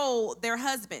control their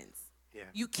husbands. Yeah.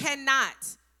 You cannot,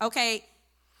 okay?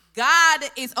 God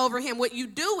is over him. What you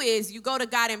do is you go to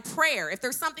God in prayer. If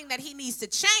there's something that he needs to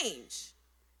change,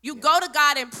 you go to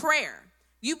God in prayer.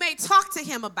 You may talk to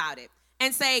him about it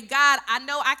and say, God, I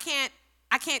know I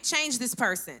can't change this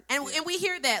person. And we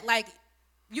hear that, like,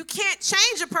 you can't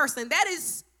change a person. That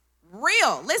is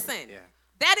real. Listen,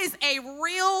 that is a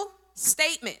real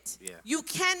statement. Yeah. You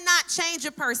cannot change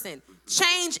a person.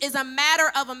 Change is a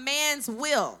matter of a man's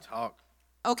will. Talk.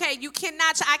 Okay,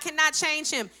 I cannot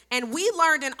change him. And we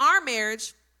learned in our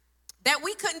marriage that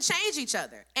we couldn't change each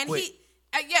other. And quick.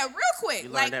 Real quick.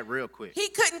 You learned that real quick. He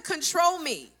couldn't control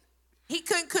me. He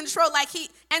couldn't control,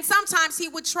 and sometimes he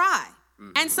would try.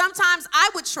 And sometimes I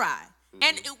would try.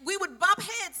 And we would bump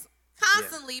heads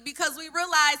constantly because we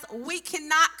realized we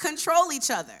cannot control each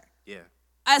other. Yeah.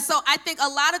 So I think a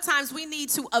lot of times we need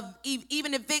to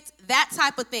even evict that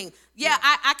type of thing. Yeah,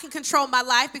 I can control my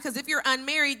life, because if you're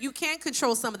unmarried, you can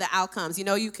control some of the outcomes. You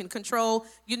know, you can control,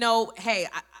 hey,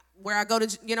 where I go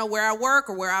to, where I work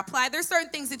or where I apply. There's certain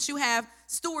things that you have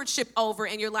stewardship over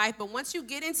in your life. But once you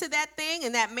get into that thing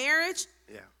and that marriage,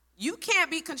 you can't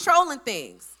be controlling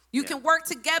things. You can work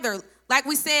together. Like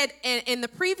we said in the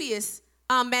previous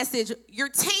message, your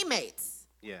teammates.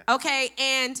 Yeah. Okay,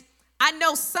 and I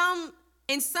know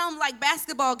in some like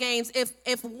basketball games,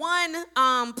 if one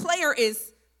player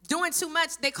is doing too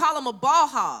much, they call him a ball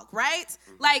hog, right?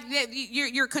 Like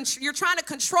you're trying to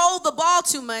control the ball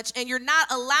too much, and you're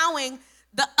not allowing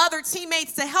the other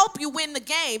teammates to help you win the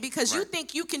game because you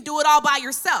think you can do it all by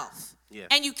yourself. Yeah.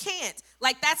 And you can't.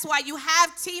 Like, that's why you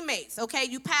have teammates, okay?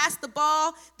 You pass the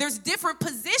ball. There's different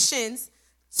positions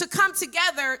to come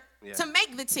together to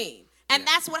make the team. And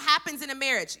that's what happens in a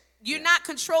marriage. You're not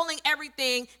controlling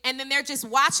everything, and then they're just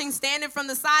watching, standing from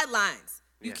the sidelines.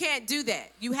 You can't do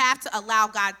that. You have to allow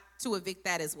God to evict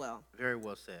that as well. Very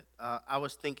well said. I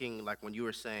was thinking, like, when you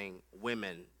were saying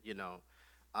women,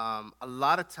 a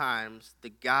lot of times the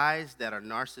guys that are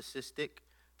narcissistic,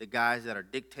 the guys that are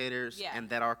dictators and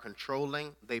that are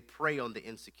controlling, they prey on the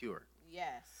insecure.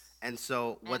 Yes. And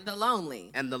so and the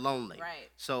lonely. Right.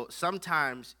 So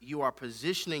sometimes you are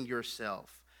positioning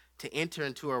yourself to enter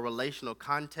into a relational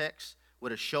context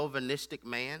with a chauvinistic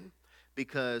man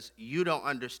because you don't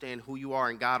understand who you are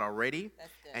in God already,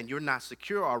 and you're not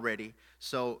secure already,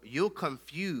 so you'll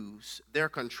confuse their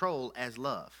control as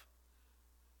love.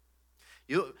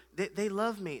 They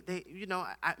love me.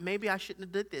 Maybe I shouldn't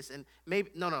have did this, and maybe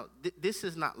this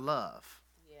is not love.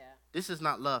 Yeah. This is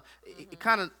not love. It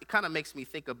kind of makes me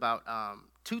think about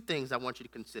two things I want you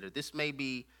to consider. This may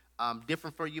be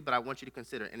different for you, but I want you to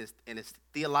consider, and it's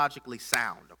theologically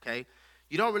sound, okay?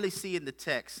 You don't really see in the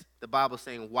text the Bible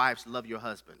saying, wives, love your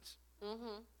husbands,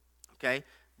 okay?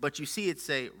 But you see it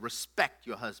say, respect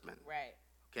your husband, right?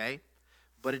 Okay?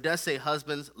 But it does say,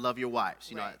 husbands, love your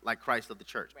wives, like Christ loved the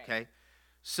church, okay?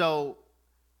 So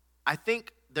I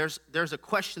think there's a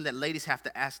question that ladies have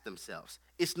to ask themselves.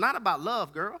 It's not about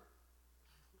love, girl.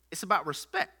 It's about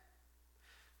respect.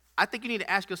 I think you need to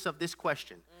ask yourself this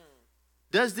question.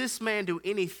 does this man do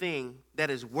anything that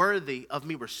is worthy of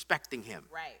me respecting him?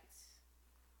 Right.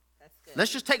 That's good.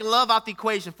 Let's just take love out the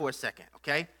equation for a second,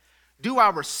 okay? Do I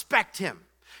respect him?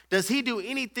 Does he do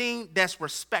anything that's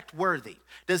respect worthy?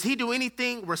 Does he do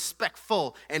anything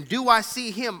respectful? And do I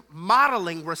see him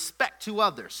modeling respect to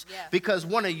others? Yeah. Because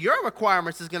one of your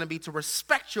requirements is going to be to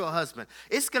respect your husband.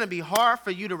 It's going to be hard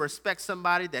for you to respect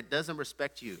somebody that doesn't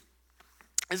respect you.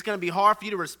 It's going to be hard for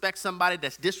you to respect somebody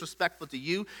that's disrespectful to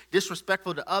you,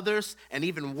 disrespectful to others, and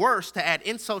even worse, to add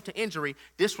insult to injury,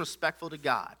 disrespectful to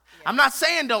God. Yeah. I'm not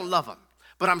saying don't love him,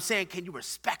 but I'm saying can you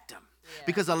respect him? Yeah.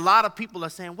 Because a lot of people are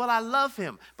saying, well, I love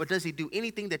him, but does he do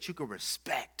anything that you can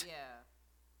respect? Yeah.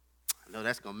 I know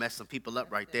that's going to mess some people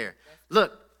up right there.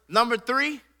 Look, number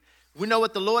 3, we know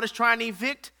what the Lord is trying to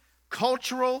evict: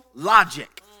 cultural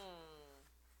logic.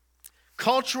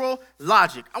 Cultural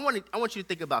logic. I want you to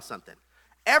think about something.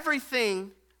 Everything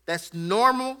that's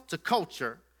normal to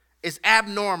culture is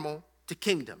abnormal to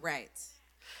kingdom. Right.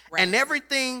 And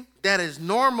everything that is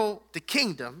normal to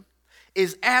kingdom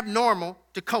is abnormal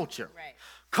to culture. Right.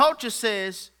 Culture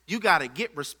says you got to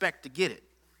get respect to get it.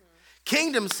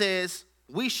 Kingdom says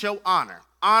we show honor.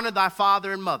 Honor thy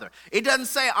father and mother. It doesn't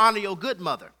say honor your good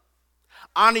mother.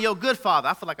 Honor your good father.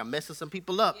 I feel like I'm messing some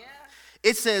people up. Yeah.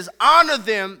 It says honor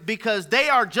them because they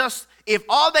are just, if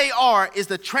all they are is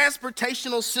the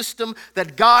transportational system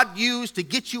that God used to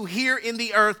get you here in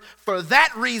the earth, for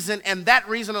that reason and that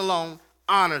reason alone,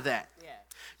 honor that. Yeah.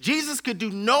 Jesus could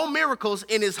do no miracles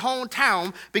in his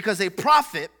hometown because a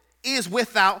prophet is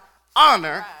without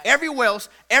honor everywhere else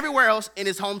in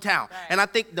his hometown. Right. And I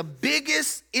think the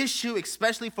biggest issue,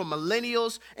 especially for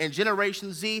millennials and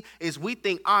Generation Z, is we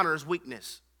think honor is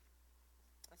weakness.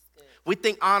 We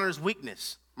think honor is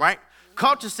weakness, right? Mm-hmm.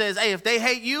 Culture says, hey, if they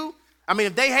hate you,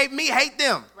 if they hate me, hate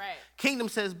them. Right. Kingdom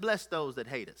says, bless those that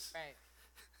hate us.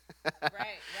 Right. Right.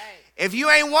 If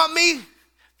you ain't want me, if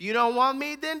you don't want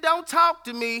me, then don't talk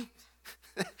to me.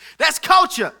 That's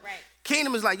culture. Right.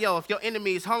 Kingdom is like, yo, if your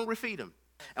enemy is hungry, feed him.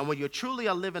 And when you truly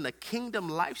are living a kingdom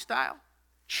lifestyle,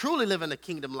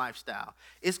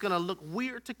 it's going to look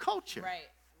weird to culture. Right.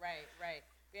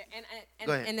 Yeah,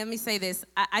 and let me say this.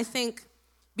 I think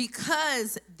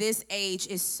because this age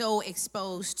is so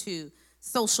exposed to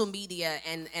social media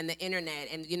and the internet,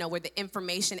 and we're the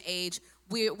information age,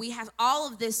 we have all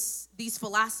of these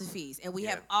philosophies, and we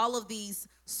have all of these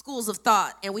schools of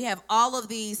thought, and we have all of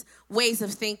these ways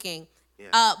of thinking.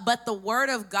 Yeah. But the Word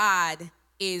of God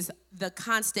is the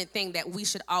constant thing that we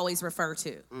should always refer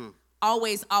to.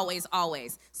 Always, always,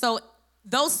 always. So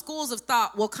those schools of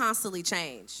thought will constantly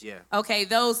change. Yeah. Okay,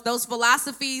 those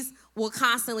philosophies will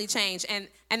constantly change. And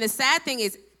the sad thing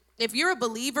is, if you're a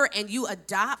believer and you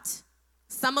adopt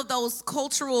some of those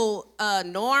cultural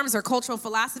norms or cultural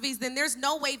philosophies, then there's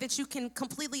no way that you can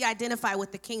completely identify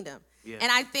with the kingdom. Yeah.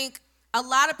 And I think a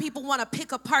lot of people want to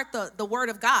pick apart the Word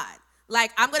of God.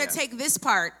 Like, I'm going to take this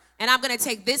part and I'm going to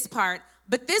take this part,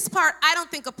 but this part I don't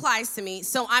think applies to me,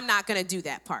 so I'm not going to do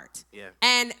that part. Yeah.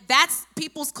 And that's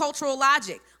people's cultural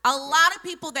logic. A lot of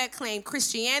people that claim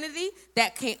Christianity,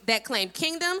 that claim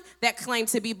kingdom, that claim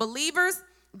to be believers,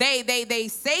 they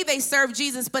say they serve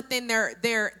Jesus, but then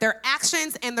their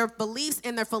actions and their beliefs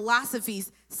and their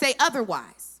philosophies say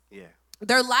otherwise. Yeah.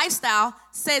 Their lifestyle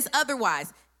says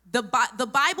otherwise. The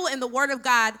Bible and the Word of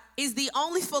God is the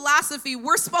only philosophy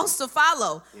we're supposed to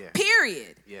follow,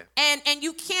 period. Yeah. And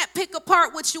you can't pick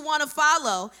apart what you want to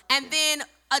follow and then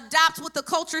adopt what the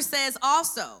culture says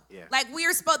also. Yeah. Like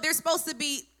they're supposed to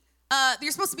be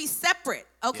separate,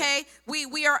 okay? Yeah.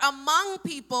 We are among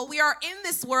people. We are in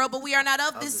this world, but we are not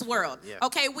of this world. Yeah.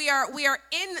 Okay, we are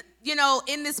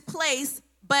in this place,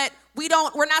 but we're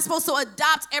not supposed to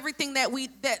adopt everything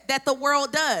that the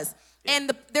world does. Yeah.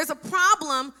 And there's a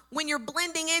problem when you're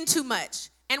blending in too much,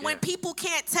 and when people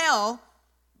can't tell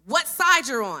what side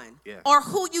you're on, or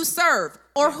who you serve,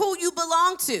 or who you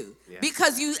belong to,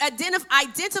 because you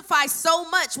identify so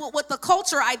much with what the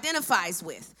culture identifies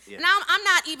with. Yeah. Now, I'm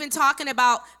not even talking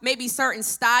about maybe certain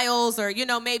styles or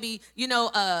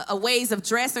ways of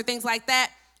dress or things like that.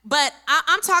 But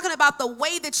I'm talking about the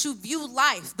way that you view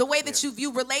life, the way that you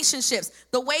view relationships,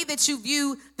 the way that you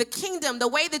view the kingdom, the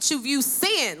way that you view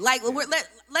sin. Like,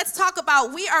 let's talk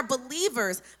about, we are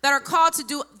believers that are called to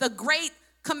do the Great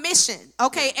Commission,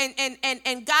 okay?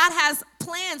 And God has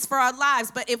plans for our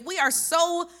lives. But if we are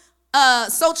so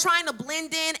trying to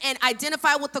blend in and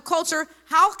identify with the culture,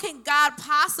 how can God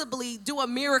possibly do a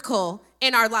miracle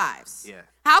in our lives? Yeah.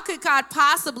 How could God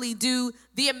possibly do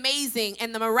the amazing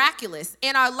and the miraculous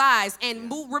in our lives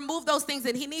and remove those things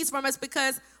that he needs from us,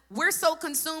 because we're so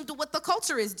consumed with what the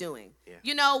culture is doing. Yeah.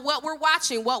 You know, what we're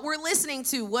watching, what we're listening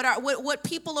to, what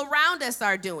people around us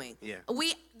are doing. Yeah.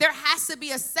 There has to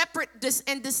be a separate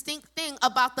and distinct thing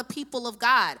about the people of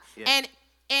God. Yeah.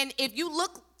 And if you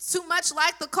look too much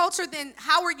like the culture, then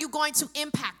how are you going to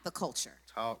impact the culture?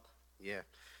 Talk. Yeah.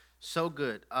 So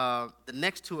good. The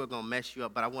next two are going to mess you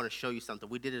up, but I want to show you something.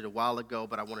 We did it a while ago,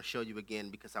 but I want to show you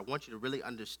again because I want you to really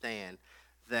understand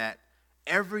that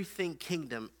everything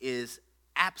kingdom is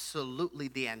absolutely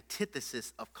the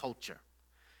antithesis of culture.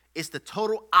 It's the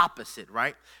total opposite,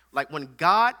 right? Like when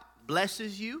God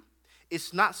blesses you,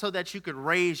 it's not so that you could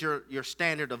raise your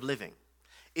standard of living.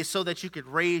 It's so that you could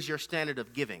raise your standard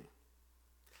of giving.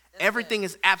 Everything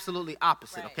is absolutely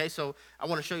opposite, okay? So I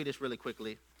want to show you this really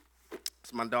quickly.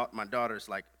 So my daughter's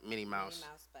like Minnie Mouse.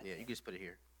 Yeah, you can just put it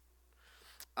here.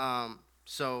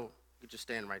 So you just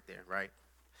stand right there, right?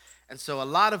 And so a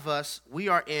lot of us, we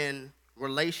are in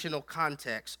relational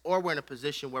context, or we're in a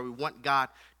position where we want God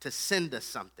to send us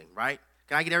something, right?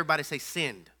 Can I get everybody to say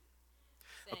send?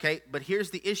 Okay, but here's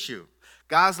the issue.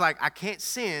 God's like, I can't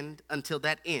send until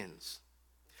that ends.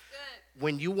 Good.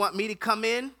 When you want me to come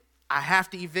in, I have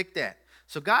to evict that.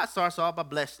 So God starts off by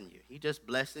blessing you. He just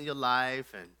blessing your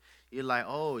life, and you're like,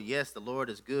 oh, yes, the Lord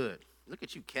is good. Look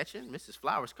at you catching. Mrs.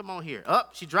 Flowers, come on here. Oh,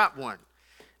 she dropped one.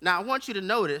 Now, I want you to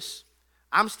notice,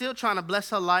 I'm still trying to bless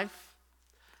her life.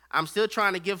 I'm still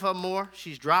trying to give her more.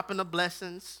 She's dropping the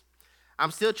blessings.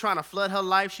 I'm still trying to flood her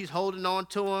life. She's holding on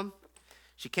to them.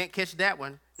 She can't catch that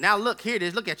one. Now, look, here it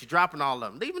is. Look at you dropping all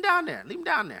of them. Leave them down there. Leave them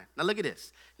down there. Now, look at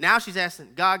this. Now she's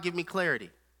asking, God, give me clarity.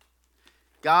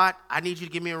 God, I need you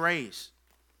to give me a raise.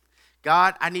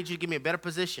 God, I need you to give me a better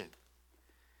position.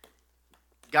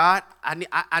 God,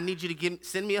 I need you to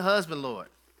send me a husband, Lord.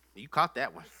 You caught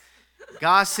that one.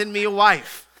 God, send me a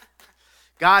wife.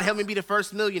 God, help me be the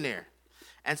first millionaire.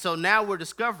 And so now we're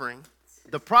discovering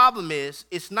the problem is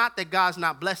it's not that God's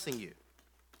not blessing you.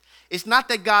 It's not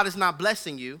that God is not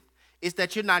blessing you. It's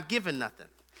that you're not giving nothing.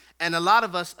 And a lot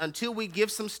of us, until we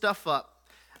give some stuff up,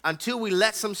 until we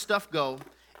let some stuff go,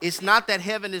 it's not that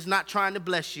heaven is not trying to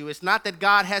bless you. It's not that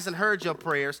God hasn't heard your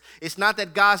prayers. It's not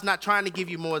that God's not trying to give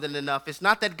you more than enough. It's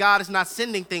not that God is not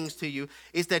sending things to you.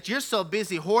 It's that you're so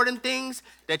busy hoarding things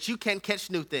that you can't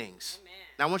catch new things. Amen.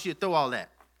 Now, I want you to throw all that.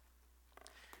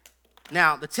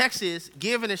 Now, the text is,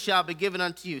 give and it shall be given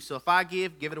unto you. So if I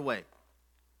give it away.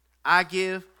 I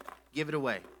give it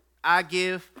away. I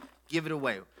give it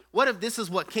away. What if this is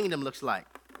what kingdom looks like?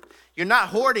 You're not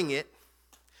hoarding it,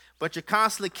 but you're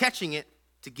constantly catching it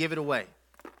to give it away.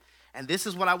 And this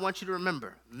is what I want you to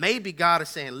remember. Maybe God is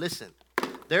saying, listen,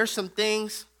 there's some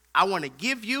things I want to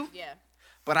give you,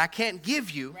 but I can't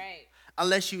give you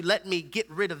unless you let me get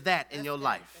rid of that in your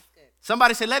life.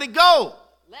 Somebody say, let it go.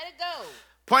 Let it go.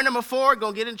 Point number 4,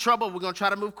 going to get in trouble. We're going to try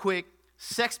to move quick.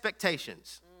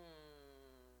 Sexpectations.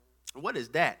 What is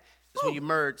that? It's when you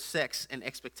merge sex and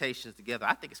expectations together.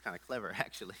 I think it's kind of clever,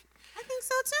 actually. I think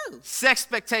so, too.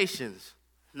 Sexpectations.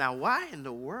 Now, why in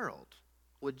the world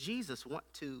would Jesus want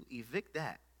to evict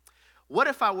that? What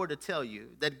if I were to tell you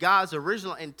that God's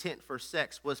original intent for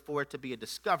sex was for it to be a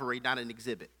discovery, not an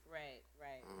exhibit? Right.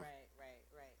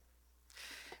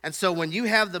 And so when you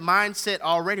have the mindset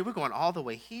already, we're going all the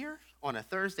way here on a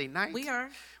Thursday night. We are.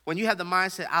 When you have the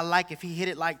mindset, I like if he hit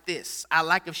it like this. I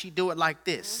like if she do it like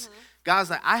this. Mm-hmm. God's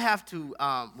like, I have to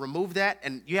remove that,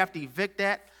 and you have to evict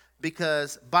that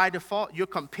because by default, you're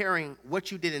comparing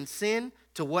what you did in sin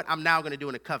to what I'm now going to do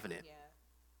in a covenant. Yeah.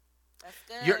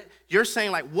 That's good. You're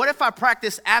saying, like, what if I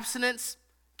practice abstinence,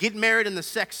 get married, and the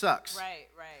sex sucks? Right.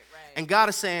 And God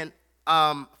is saying,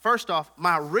 first off,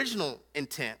 my original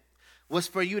intent was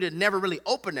for you to never really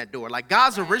open that door. Like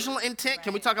God's original intent,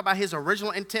 can we talk about his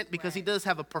original intent? Because he does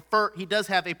have a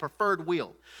preferred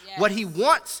will. Yes. What he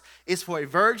wants is for a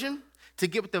virgin to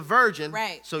get with the virgin,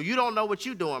 so you don't know what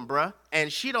you're doing, bruh,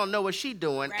 and she don't know what she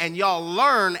doing, and y'all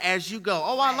learn as you go.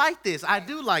 Oh, I like this. I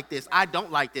do like this. I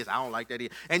don't like this. I don't like that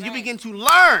either. And you begin to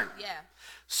learn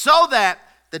so that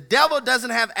the devil doesn't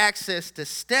have access to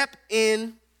step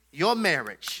in your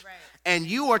marriage, and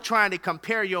you are trying to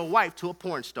compare your wife to a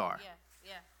porn star.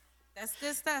 That's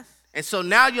good stuff. And so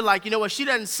now you're like, you know what? She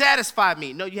doesn't satisfy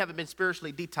me. No, you haven't been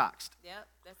spiritually detoxed. Yep,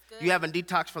 that's good. You haven't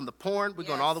detoxed from the porn. We're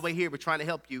going all the way here. We're trying to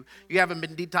help you. You haven't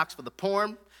been detoxed from the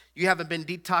porn. You haven't been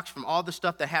detoxed from all the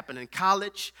stuff that happened in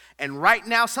college. And right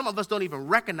now, some of us don't even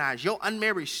recognize your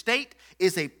unmarried state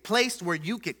is a place where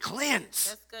you could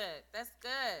cleanse. That's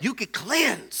good. You could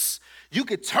cleanse. You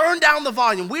could turn down the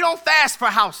volume. We don't fast for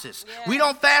houses. Yeah. We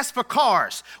don't fast for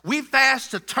cars. We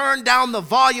fast to turn down the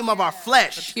volume of our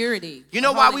flesh. The purity. You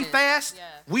know why we fast? Yeah.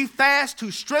 We fast to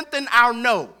strengthen our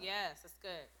no. Yes, that's good.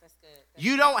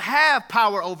 You don't have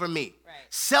power over me. Right.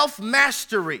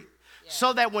 Self-mastery. Yeah.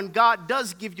 So that when God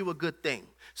does give you a good thing,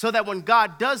 so that when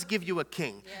God does give you a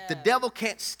king, the devil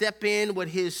can't step in with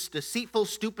his deceitful,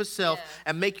 stupid self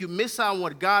and make you miss out on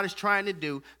what God is trying to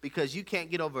do, because you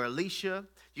can't get over Alicia,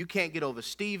 you can't get over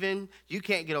Stephen, you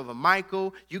can't get over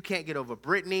Michael, you can't get over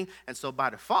Brittany. And so by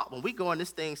default, when we go on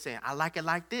this thing saying, I like it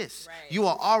like this, you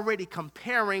are already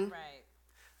comparing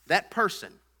that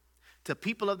person to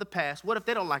people of the past. What if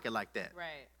they don't like it like that?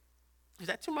 Right. Is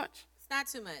that too much? It's not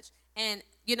too much. And,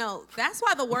 you know, that's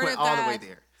why the word of God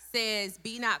says,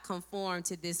 be not conformed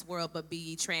to this world, but be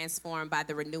ye transformed by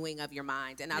the renewing of your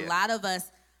mind. And a lot of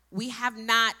us, we have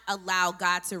not allowed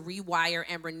God to rewire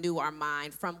and renew our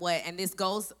mind from what, and this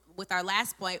goes with our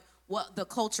last point, what the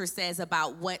culture says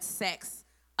about what sex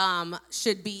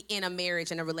should be in a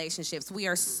marriage and a relationships. We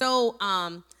are so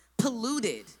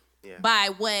polluted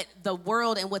by what the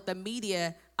world and what the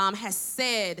media has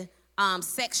said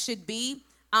sex should be,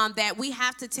 that we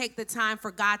have to take the time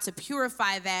for God to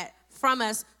purify that from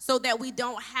us, so that we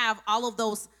don't have all of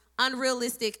those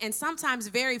unrealistic and sometimes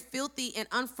very filthy and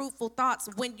unfruitful thoughts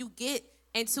when you get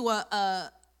into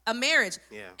a marriage.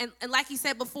 And like you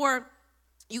said before,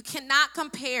 you cannot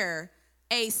compare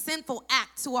a sinful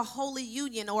act to a holy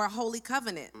union or a holy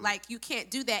covenant. Like, you can't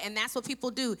do that, and that's what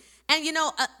people do. And you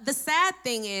know, the sad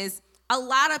thing is, a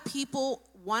lot of people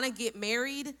want to get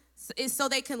married so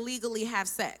they can legally have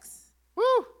sex. Woo!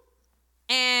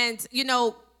 And you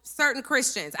know, certain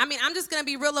Christians, I mean, I'm just gonna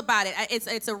be real about it.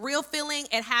 It's a real feeling.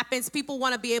 It happens. People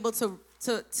want to be able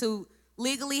to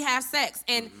legally have sex,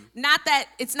 and not that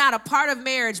it's not a part of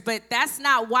marriage, but that's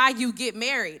not why you get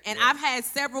married. And I've had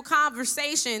several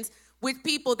conversations with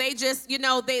people. They just, you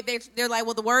know, they're like,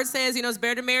 well, the word says, you know, it's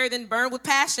better to marry than burn with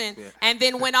passion. And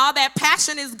then when all that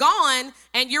passion is gone,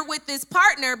 and you're with this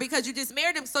partner because you just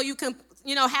married him so you can,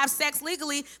 you know, have sex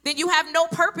legally, then you have no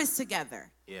purpose together.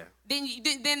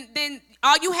 Then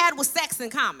all you had was sex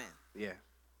in common.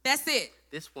 That's it.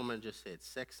 This woman just said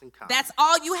sex in common. That's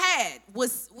all you had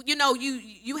was, you know,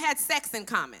 you had sex in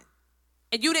common.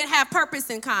 And you didn't have purpose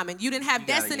in common. You didn't have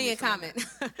destiny in common.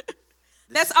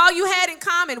 That's all you had in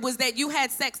common, was that you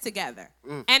had sex together.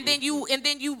 And then you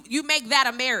make that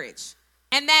a marriage.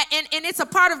 And it's a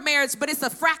part of marriage, but it's a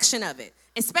fraction of it.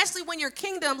 Especially when you're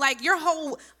kingdom, like our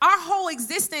whole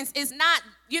existence is not,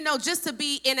 you know, just to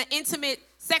be in an intimate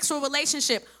sexual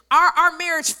relationship. Our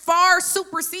marriage far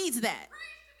supersedes that.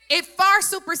 It far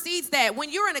supersedes that.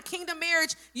 When you're in a kingdom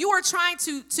marriage, you are trying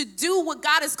to do what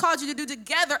God has called you to do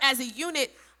together as a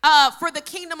unit for the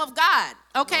kingdom of God.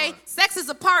 Okay? Lord. Sex is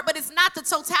a part, but it's not the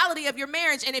totality of your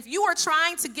marriage. And if you are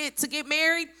trying to get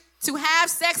married, to have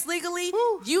sex legally,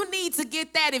 you need to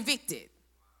get that evicted.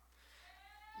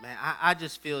 Man, I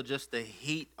just feel just the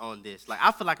heat on this. Like,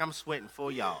 I feel like I'm sweating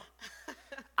for y'all.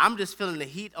 I'm just feeling the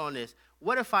heat on this.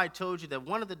 What if I told you that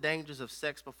one of the dangers of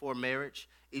sex before marriage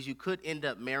is you could end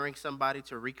up marrying somebody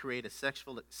to recreate a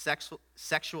sexual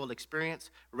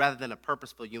experience rather than a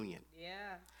purposeful union?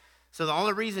 So the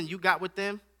only reason you got with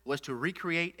them was to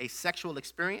recreate a sexual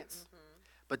experience,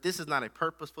 but this is not a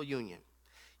purposeful union.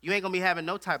 You ain't gonna be having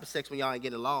no type of sex when y'all ain't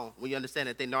getting along, when you understand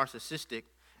that they're narcissistic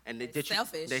and they're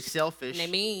selfish. They selfish.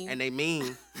 And they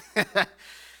mean.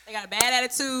 They got a bad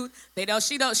attitude.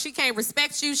 She can't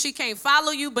respect you. She can't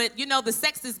follow you, but you know, the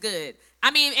sex is good. I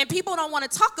mean, and people don't want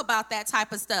to talk about that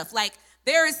type of stuff. Like,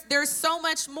 there's so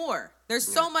much more. There's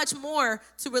so much more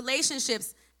to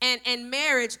relationships and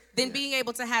marriage than being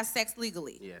able to have sex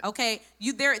legally. Okay?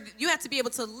 You have to be able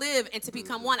to live and to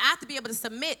become one. I have to be able to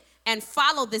submit and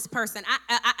follow this person.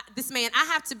 This man, I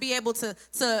have to be able to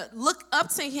look up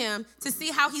to him to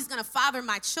see how he's going to father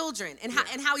my children and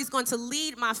how he's going to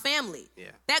lead my family.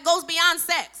 That goes beyond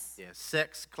sex.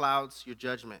 Sex clouds your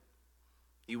judgment.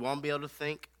 You won't be able to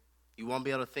think. You won't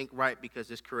be able to think right, because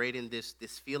it's creating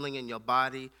this feeling in your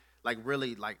body, like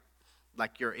really like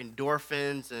your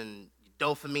endorphins and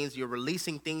dopamines. You're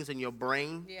releasing things in your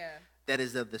brain that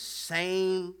is of the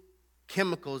same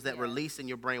chemicals that release in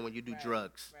your brain when you do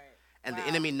drugs. And the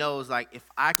enemy knows, like, if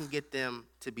I can get them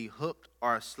to be hooked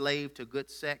or a slave to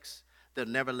good sex, they'll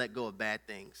never let go of bad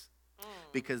things,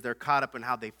 because they're caught up in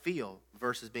how they feel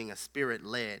versus being a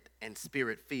spirit-led and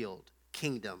spirit-filled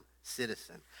kingdom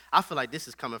citizen. I feel like this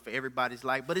is coming for everybody's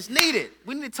life, but it's needed.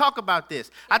 We need to talk about this.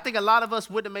 I think a lot of us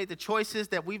wouldn't have made the choices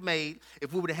that we've made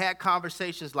if we would have had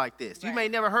conversations like this. You may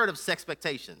never heard of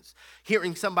sexpectations.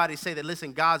 Hearing somebody say that,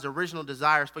 listen, God's original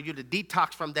desire is for you to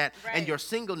detox from that and your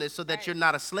singleness so that you're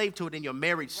not a slave to it in your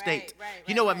married state.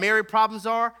 You know what married problems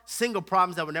are? Single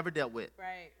problems that were never dealt with.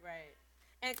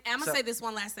 And I'm going to say this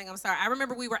one last thing. I'm sorry. I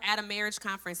remember we were at a marriage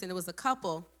conference, and it was a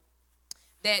couple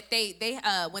that they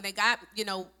when they got, you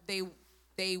know, they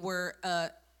they were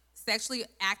sexually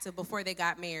active before they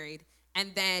got married,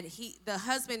 and then the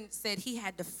husband said he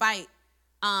had to fight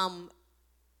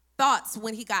thoughts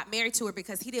when he got married to her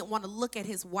because he didn't want to look at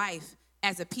his wife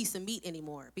as a piece of meat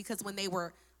anymore. Because when they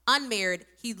were unmarried,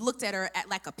 he looked at her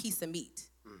like a piece of meat.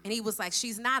 And he was like,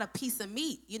 she's not a piece of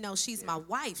meat. You know, she's my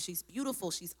wife. She's beautiful.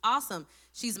 She's awesome.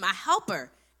 She's my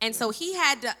helper. And so he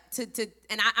had to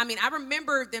I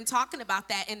remember them talking about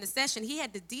that in the session. He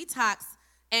had to detox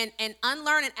and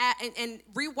unlearn and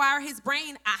rewire his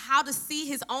brain how to see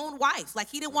his own wife. Like,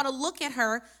 he didn't want to look at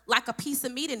her like a piece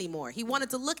of meat anymore. He wanted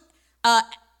to look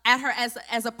at her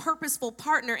as a purposeful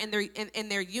partner in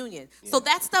their union. Yeah. So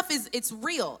that stuff it's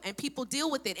real, and people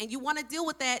deal with it, and you want to deal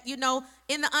with that, you know,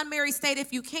 in the unmarried state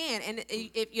if you can. And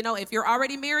if you're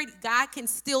already married, God can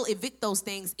still evict those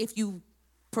things if you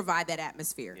provide that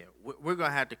atmosphere. Yeah, we're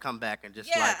gonna have to come back and just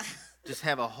just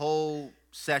have a whole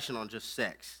session on just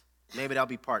sex. Maybe that'll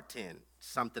be part 10.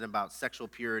 Something about sexual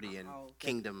purity and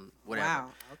kingdom, whatever.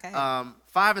 Wow. Okay.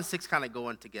 5 and 6 kind of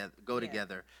go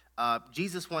together.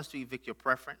 Jesus wants to evict your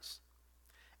preference,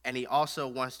 and he also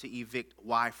wants to evict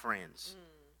why friends.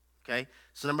 Okay?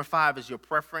 So number 5 is your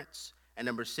preference, and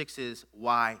number 6 is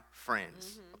why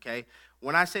friends. Okay?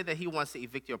 When I say that he wants to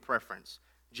evict your preference,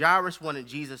 Jairus wanted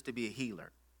Jesus to be a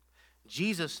healer.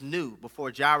 Jesus knew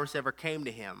before Jairus ever came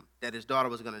to him that his daughter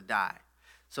was going to die.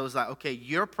 So it's like, okay,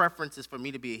 your preference is for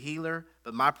me to be a healer,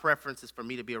 but my preference is for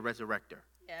me to be a resurrector.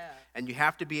 Yeah. And you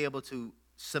have to be able to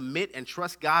submit and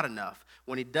trust God enough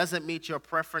when he doesn't meet your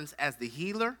preference as the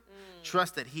healer,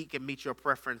 trust that he can meet your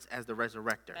preference as the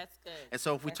resurrector. That's good. And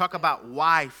so if we talk about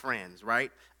why friends,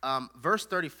 right? Verse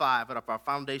 35 of our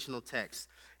foundational text,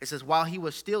 it says, while he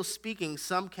was still speaking,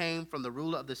 some came from the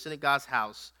ruler of the synagogue's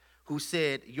house who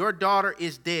said, your daughter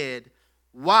is dead.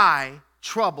 Why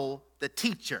trouble the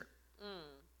teacher?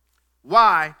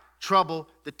 Why trouble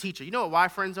the teacher? You know what why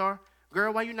friends are?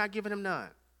 Girl, why you not giving him none?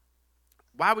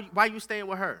 Why you staying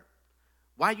with her?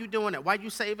 Why you doing that? Why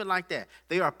you saving like that?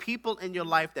 There are people in your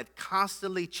life that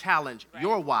constantly challenge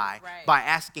your why by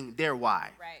asking their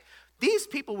why. Right. These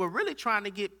people were really trying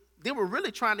to get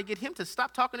him to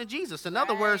stop talking to Jesus. In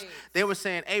other words, they were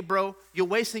saying, hey, bro, you're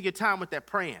wasting your time with that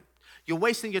praying. You're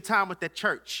wasting your time with that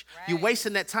church. Right. You're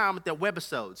wasting that time with that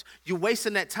webisodes. You're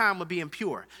wasting that time with being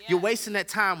pure. Yeah. You're wasting that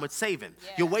time with saving.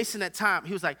 Yeah. You're wasting that time.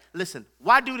 He was like, listen,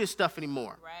 why do this stuff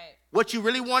anymore? Right. What you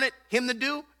really wanted him to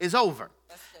do is over.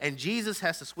 And Jesus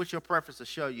has to switch your preference to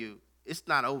show you it's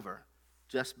not over.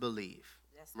 Just believe.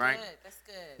 That's right? Good. That's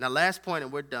good. Now, last point,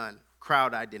 and we're done.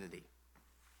 Crowd identity.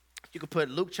 You can put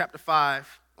Luke chapter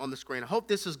 5 on the screen. I hope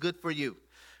this is good for you.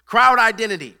 Crowd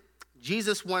identity.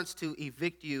 Jesus wants to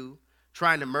evict you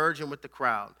trying to merge in with the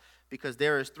crowd, because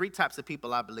there is 3 types of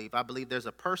people, I believe. I believe there's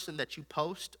a person that you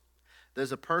post,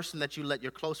 there's a person that you let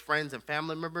your close friends and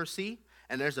family members see,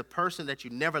 and there's a person that you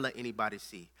never let anybody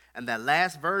see. And that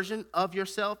last version of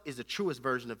yourself is the truest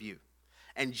version of you.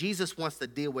 And Jesus wants to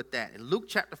deal with that. In Luke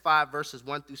chapter 5, verses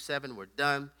 1 through 7, we're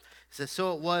done. It says,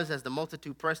 so it was as the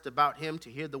multitude pressed about him to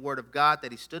hear the word of God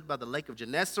that he stood by the lake of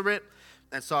Gennesaret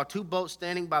and saw 2 boats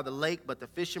standing by the lake, but the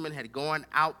fishermen have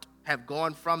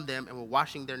gone from them and were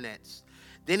washing their nets.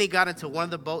 Then he got into one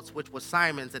of the boats, which was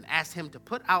Simon's, and asked him to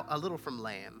put out a little from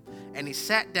land. And he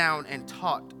sat down and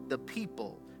taught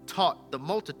the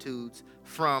multitudes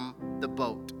from the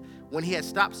boat. When he had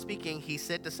stopped speaking, he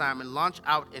said to Simon, launch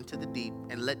out into the deep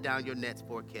and let down your nets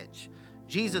for a catch.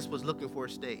 Jesus was looking for a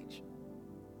stage.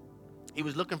 He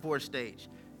was looking for a stage.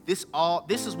 This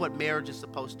is what marriage is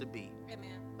supposed to be. Amen.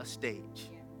 A stage.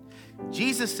 Yeah.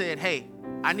 Jesus said, hey,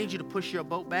 I need you to push your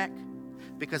boat back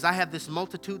because I have this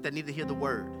multitude that need to hear the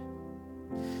word.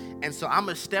 And so I'm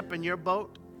going to step in your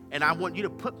boat, and I want you to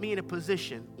put me in a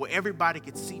position where everybody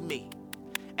can see me.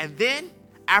 And then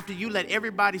after you let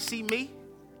everybody see me,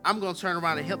 I'm going to turn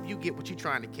around and help you get what you're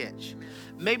trying to catch.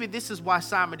 Maybe this is why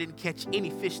Simon didn't catch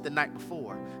any fish the night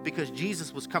before, because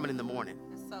Jesus was coming in the morning.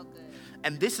 That's so good.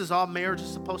 And this is all marriage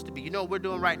is supposed to be. You know what we're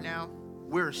doing right now?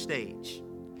 We're a stage.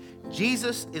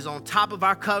 Jesus is on top of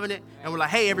our covenant, and we're like,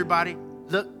 hey, everybody,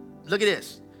 look at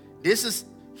this.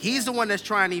 He's the one that's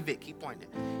trying to evict. Keep pointing.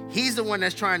 He's the one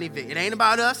that's trying to evict. It ain't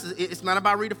about us. It's not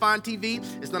about Redefined TV.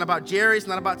 It's not about Jerry. It's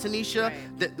not about Tanisha.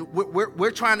 Right.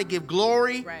 We're trying to give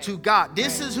glory to God.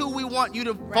 This is who we want you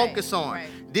to focus on. Right.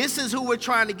 This is who we're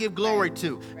trying to give glory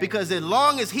to. Right. Because as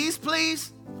long as he's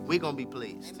pleased, we're going to be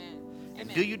pleased. Amen.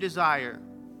 And do you desire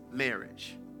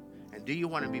marriage? And do you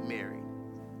want to be married?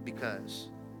 Because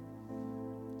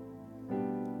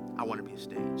I want to be a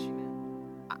stage.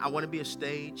 I want to be a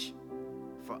stage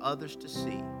for others to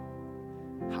see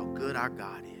how good our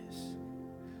God is.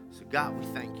 So God, we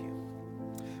thank you.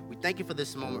 We thank you for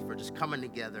this moment, for just coming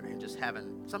together and just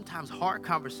having sometimes hard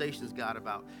conversations, God,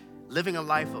 about living a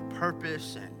life of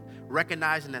purpose and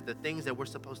recognizing that the things that we're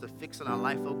supposed to fix in our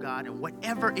life, oh God, and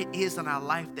whatever it is in our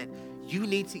life that you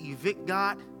need to evict,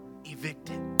 God,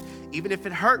 evict it. Even if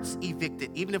it hurts, evict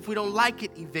it. Even if we don't like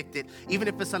it, evict it. Even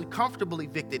if it's uncomfortable,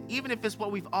 evict it. Even if it's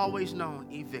what we've always known,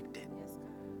 evict it.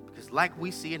 Because like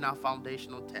we see in our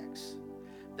foundational text,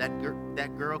 that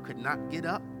girl could not get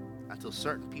up until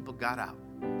certain people got out.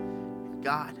 And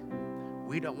God,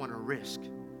 we don't want to risk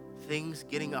things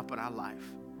getting up in our life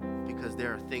because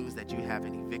there are things that you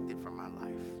haven't evicted from our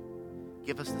life.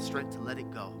 Give us the strength to let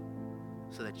it go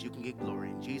so that you can get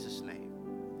glory. In Jesus' name.